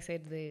 Because, as I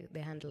said, they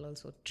handle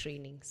also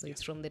training. So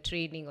it's from the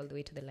training all the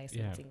way to the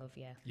licensing of,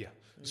 Yeah.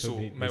 So So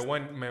the-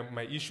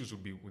 my issues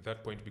would be with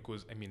that point,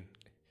 because I mean,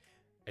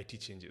 IT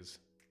changes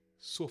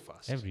so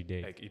fast every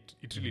day. Like,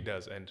 it really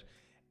does, and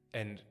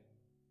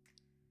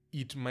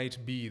it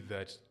might be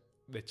that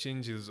the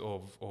changes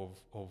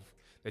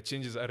the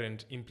changes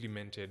aren't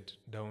implemented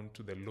down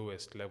to the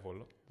lowest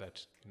level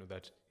that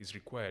that is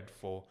required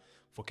for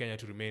Kenya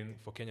to remain,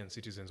 for Kenyan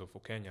citizens, or for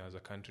Kenya as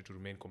a country to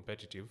remain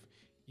competitive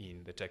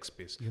in the tech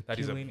space. You're That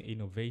is killing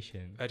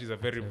innovation. that is a at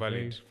very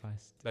valid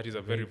fast that is a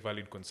rate. very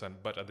valid concern.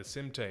 But at the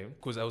same time,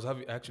 because I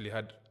actually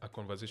had a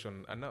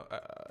conversation, and now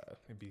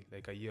maybe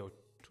like a year or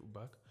two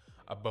back,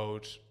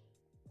 about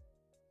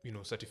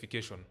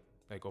certification,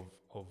 like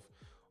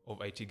of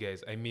IT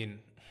guys. I mean,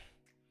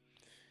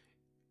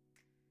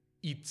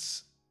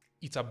 it's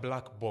a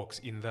black box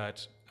in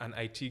that an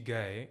IT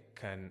guy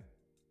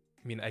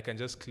I can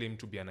just claim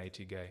to be an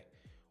IT guy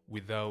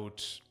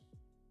without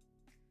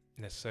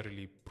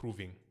necessarily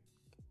proving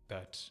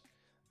that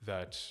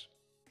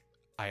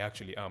I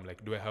actually am.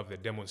 Like, do I have the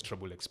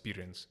demonstrable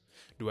experience?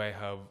 Do I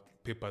have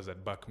papers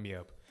that back me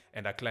up?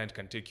 And a client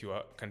can take you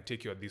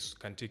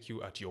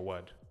at your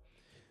word.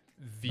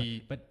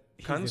 But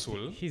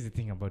council here's the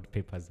thing about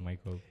papers,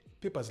 Michael.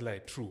 papers lie,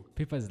 true.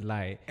 Papers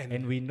lie, And-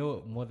 and we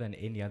know more than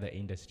any other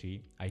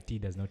industry, IT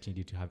does not need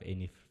you to have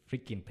any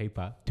freaking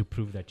paper to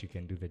prove that you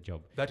can do the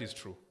job. That is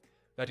true.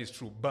 But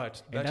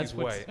And that is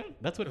why.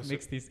 that's what So-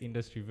 makes this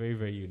industry very,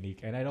 very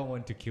unique. And I don't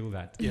want to kill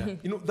that. Yeah,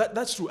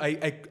 that's true.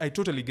 I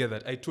totally get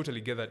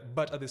that.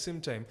 But at the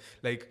same time,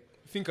 like,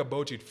 think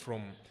about it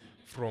from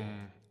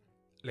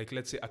like,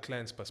 let's say, a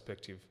client's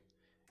perspective.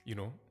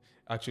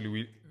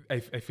 Actually, I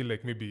feel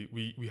like maybe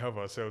we give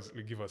ourselves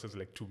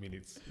like 2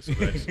 minutes so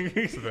that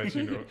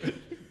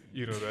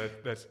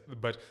that's.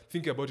 But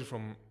think about it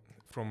from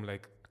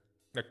like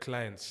a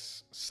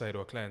client's side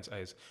or a client's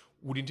eyes.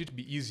 Wouldn't it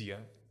be easier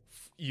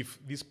if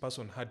this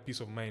person had peace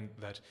of mind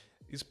that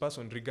this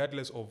person,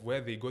 regardless of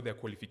where they got their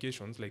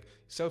qualifications, like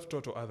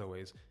self-taught or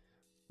otherwise,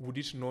 would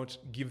it not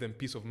give them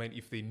peace of mind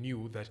if they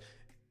knew that,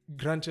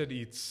 granted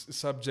it's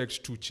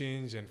subject to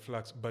change and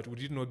flux, but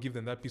would it not give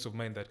them that peace of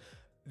mind that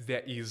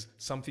there is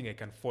something I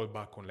can fall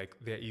back on, like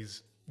there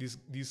is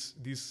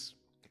this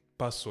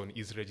person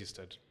is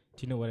registered?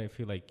 Do you know what I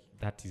feel like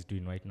that is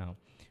doing right now?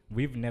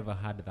 We've never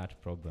had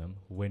that problem.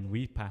 When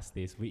we passed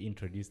this, we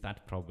introduced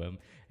that problem,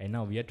 and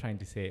now we are trying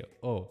to say,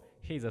 oh,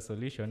 here's a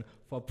solution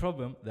for a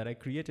problem that I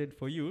created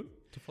for you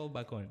to fall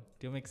back on.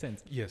 Do you make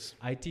sense? Yes.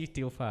 IT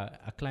TILFA,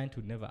 a client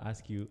would never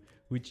ask you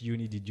which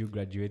uni did you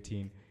graduate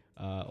in,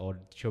 or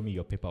show me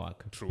your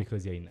paperwork. True.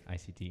 Because you're in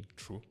ICT.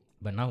 True.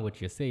 But now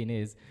what you're saying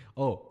is,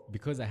 oh,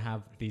 because I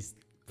have this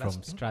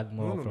from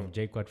Strathmore, no. from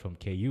JQuat, from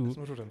KU, That's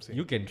not what I'm saying.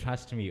 you can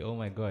trust me. Oh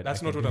my God.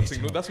 That's I not can what do I'm the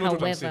saying. No, job. that's not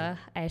what I'm saying. However,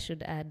 I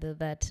should add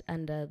that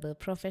under the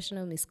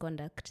professional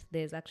misconduct,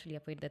 there's actually a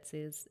point that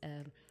says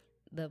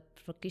the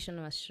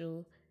practitioner must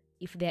show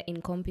if they're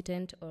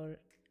incompetent or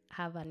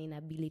have an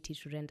inability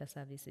to render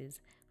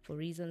services for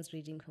reasons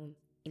ranging from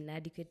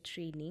inadequate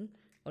training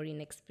or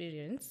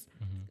inexperience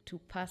to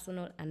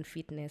personal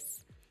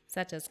unfitness,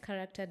 such as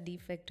character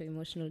defect or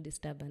emotional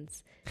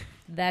disturbance.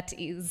 That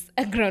is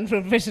a ground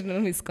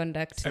professional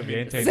misconduct. So we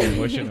entered the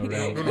emotional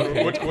realm.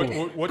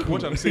 No.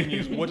 What I'm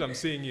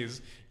saying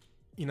is,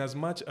 in as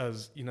much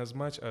as,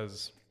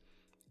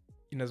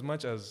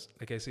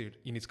 like I said,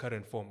 in its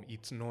current form,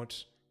 it's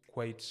not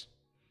quite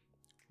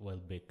Well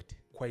baked.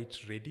 quite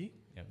ready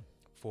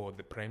for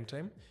the prime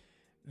time.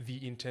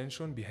 The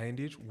intention behind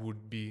it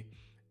would be,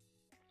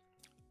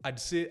 I'd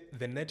say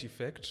the net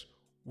effect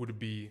would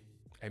be,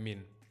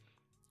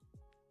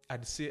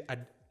 I'd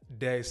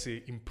dare I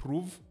say,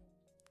 improve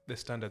the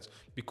standards,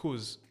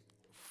 because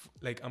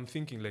like I'm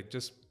thinking, like,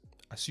 just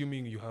assume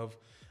you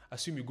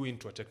go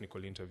into a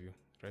technical interview,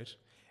 right?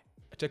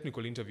 A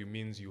technical interview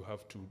means you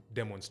have to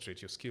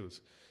demonstrate your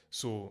skills.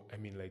 So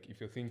like,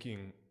 if you're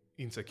thinking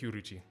in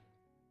security,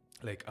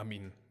 like I'm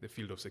in the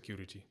field of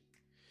security,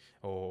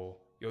 or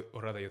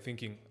rather you're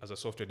thinking as a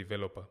software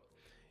developer,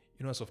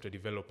 a software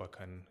developer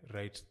can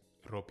write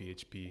raw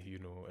PHP,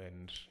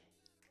 and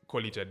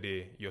call it a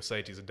day, your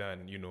site is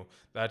done,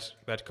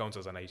 that counts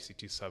as an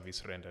ICT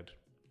service rendered.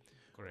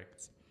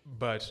 Correct.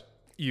 But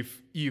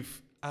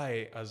if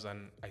I, as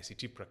an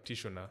ICT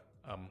practitioner,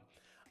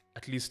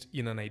 at least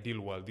in an ideal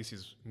world, this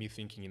is me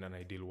thinking in an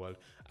ideal world,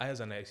 I, as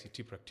an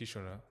ICT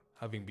practitioner,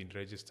 having been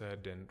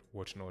registered and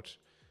whatnot,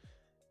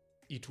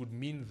 it would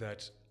mean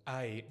that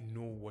I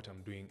know what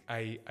I'm doing.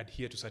 I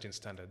adhere to certain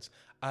standards.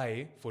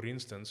 I, for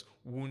instance,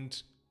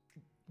 won't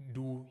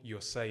do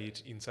your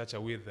site in such a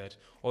way that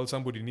all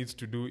somebody needs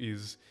to do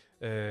is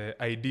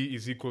ID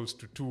is equals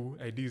to 2,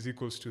 ID is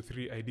equals to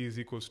 3, ID is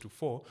equals to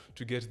 4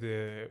 to get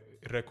the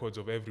records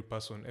of every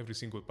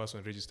single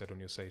person registered on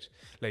your site.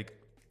 Like,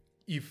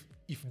 if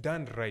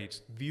done right,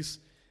 this,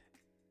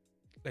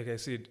 like I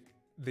said,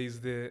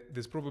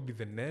 there's probably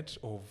the net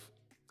of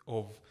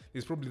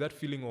there's probably that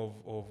feeling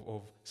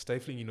of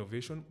stifling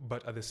innovation,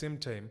 but at the same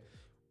time,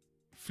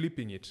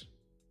 flipping it,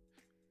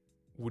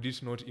 would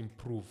it not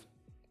improve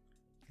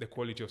the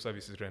quality of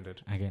services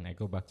rendered? Again, I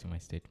go back to my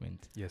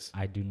statement. Yes.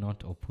 I do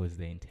not oppose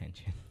the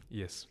intention.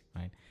 Yes.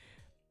 Right.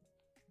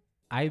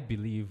 I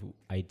believe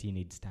IT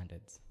needs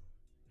standards.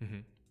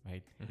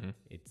 Right.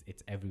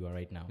 It's everywhere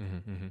right now.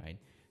 Right.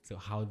 So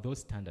how those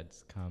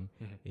standards come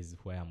is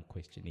where I'm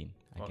questioning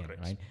again.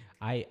 Right.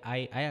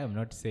 I am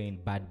not saying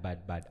bad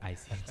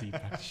ICT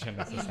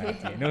practitioner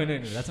society. No.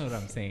 That's not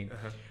what I'm saying.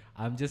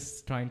 I'm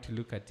just trying to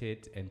look at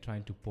it and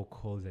trying to poke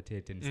holes at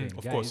it and saying,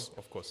 guys,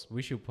 of course,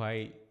 we should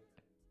probably,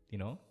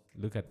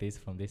 look at this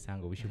from this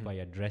angle. We should probably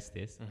address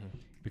this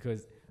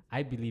because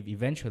I believe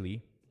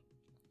eventually,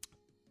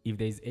 if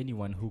there's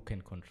anyone who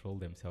can control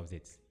themselves,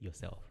 it's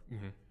yourself,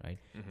 right?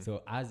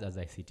 So as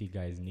ICT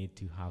guys need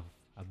to have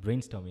a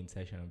brainstorming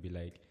session and be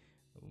like,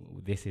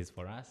 this is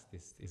for us,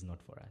 this is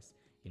not for us.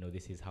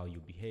 This is how you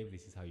behave,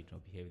 this is how you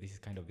don't behave. This is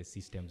kind of the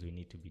systems we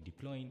need to be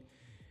deploying.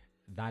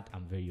 That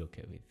I'm very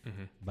okay with.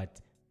 But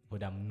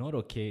what I'm not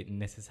okay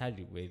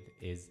necessarily with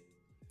is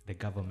the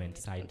government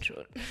side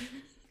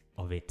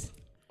of it.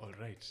 All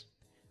right.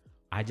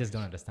 I just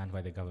don't understand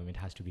why the government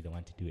has to be the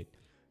one to do it.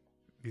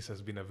 This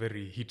has been a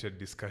very heated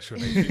discussion.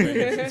 I feel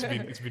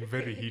like it's been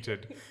very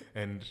heated,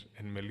 and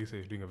Melissa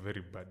is doing a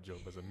very bad job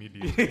as a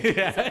mediator.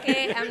 It's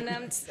okay.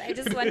 I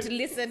just want to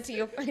listen to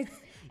your points.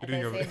 As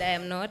I said, I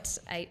am not.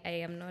 I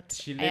am not.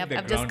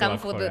 I've just come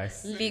for the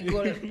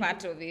legal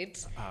part of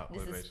it.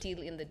 This is still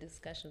in the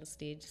discussion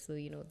stage. So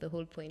the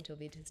whole point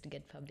of it is to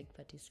get public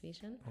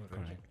participation.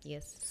 Correct.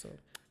 Yes. So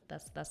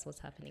that's what's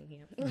happening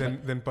here.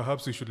 Then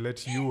perhaps we should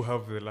let you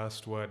have the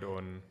last word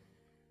on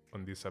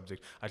this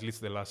subject, at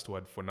least the last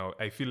word for now.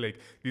 I feel like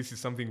this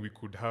is something we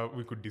could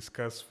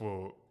discuss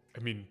for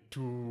 2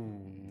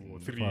 or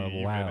 3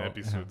 even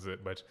episodes,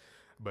 but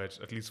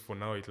at least for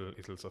now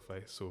it'll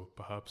suffice. So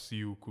perhaps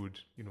you could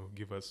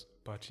give us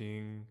a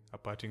parting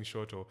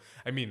shot, or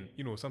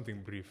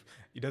something brief.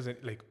 It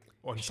doesn't like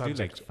on subject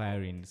like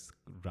firing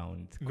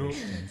round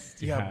questions.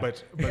 Yeah,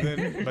 but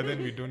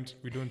then we don't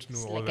know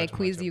it's all like that I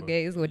quiz much you about.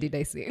 guys. What did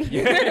I say?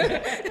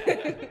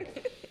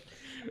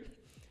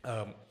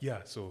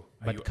 So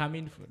but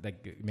coming from,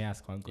 may I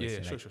ask one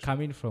question? Sure.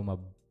 Coming from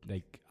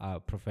a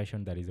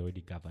profession that is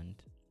already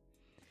governed,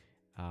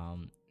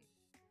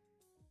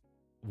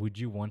 would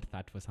you want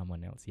that for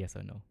someone else? Yes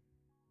or no?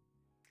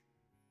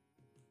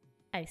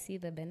 I see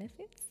the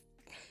benefits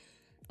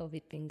of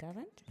it being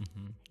governed. I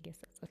guess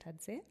that's what I'd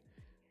say.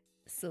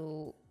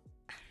 So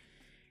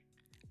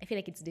I feel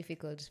like it's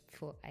difficult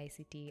for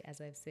ICT. As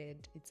I've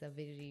said, it's a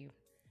very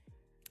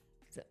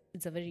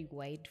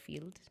wide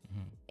field,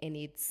 and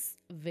it's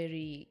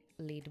very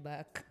laid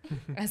back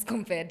as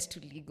compared to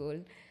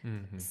legal.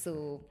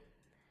 So.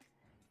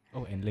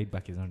 Oh, and laid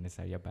back is not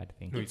necessarily a bad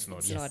thing. No, it's not.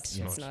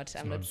 It's not.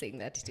 I'm not saying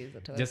that it is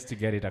at all. Just to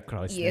get it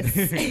across. Yes.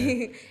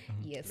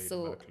 Yes.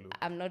 So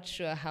I'm not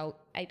sure how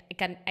I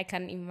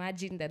can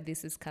imagine that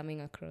this is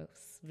coming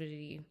across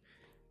very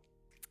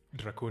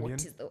Draconian.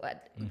 What is the word?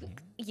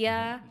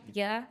 Yeah.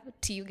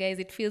 To you guys,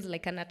 it feels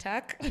like an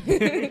attack,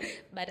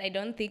 but I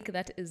don't think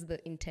that is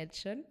the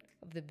intention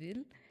of the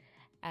bill.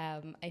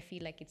 I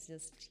feel like it's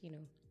just,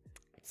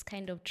 it's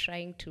kind of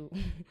trying to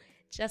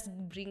just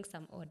bring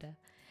some order.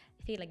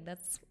 I feel like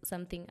that's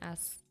something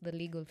us, the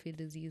legal field,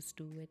 is used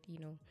to.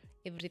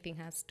 Everything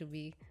has to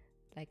be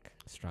like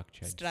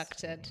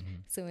structured.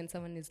 So when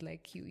someone is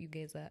like, you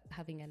guys are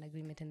having an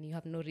agreement and you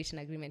have no written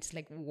agreement, it's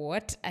like,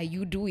 what are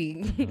you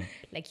doing?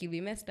 Like, you'll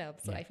be messed up.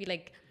 So I feel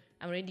like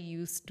I'm already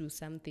used to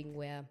something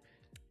where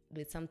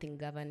with something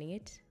governing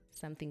it,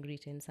 something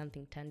written,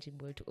 something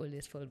tangible to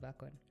always fall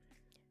back on.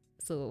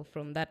 So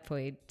from that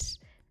point,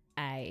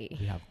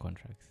 we have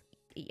contracts.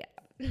 Yeah.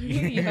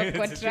 You have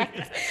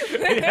contracts.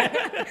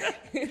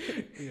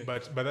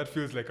 But that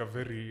feels like a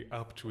very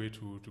apt way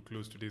to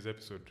close today's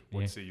episode.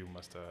 What say you,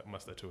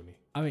 Master Tony?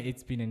 I mean,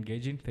 it's been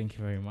engaging. Thank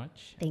you very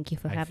much. Thank you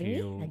for having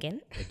me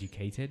again.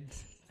 Educated.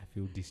 I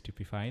feel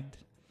destupefied.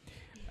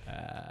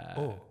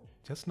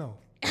 Just now.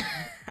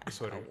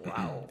 Sorry.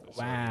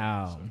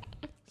 Wow.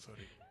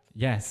 Sorry.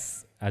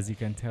 Yes, as you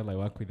can tell, I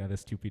work with other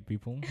stupid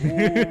people.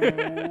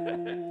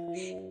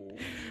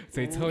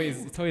 So it's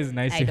always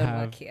nice to have. I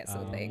don't work here,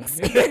 so thanks.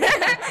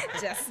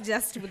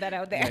 just put that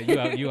out there.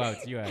 Yeah, you out.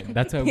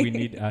 That's why we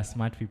need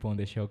smart people on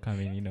the show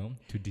coming,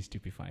 to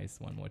destupefy us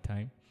one more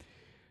time.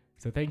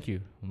 So thank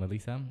you,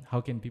 Melissa.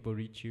 How can people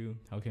reach you?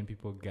 How can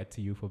people get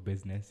to you for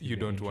business? You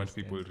don't want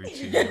people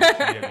reaching you.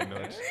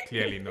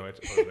 Clearly not.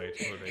 All right.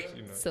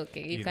 It's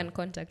okay. You can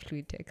contact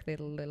FluidTalks.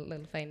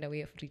 They'll find a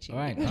way of reaching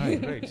you. All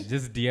right.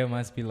 Just DM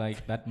us, be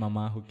like, that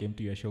mama who came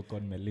to your show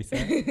called Melissa.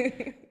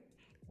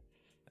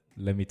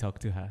 Let me talk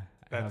to her.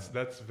 That's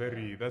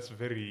very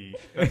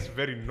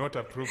not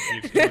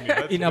appropriate.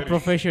 That's in a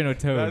professional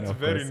tone. That's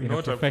very course.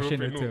 not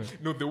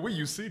appropriate. No, the way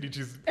you said it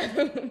is.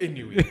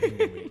 Anyway.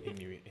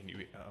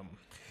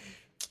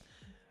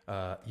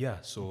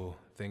 So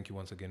thank you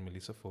once again,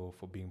 Melissa, for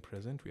being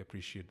present. We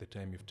appreciate the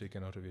time you've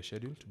taken out of your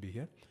schedule to be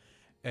here.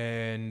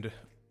 And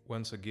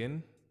once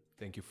again,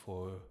 thank you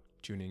for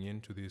tuning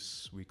in to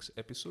this week's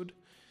episode.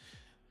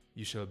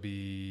 You shall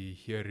be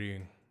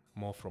hearing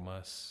more from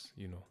us,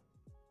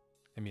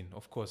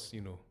 of course,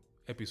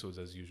 episodes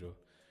as usual.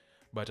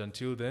 But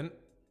until then,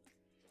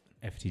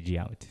 FTG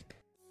out.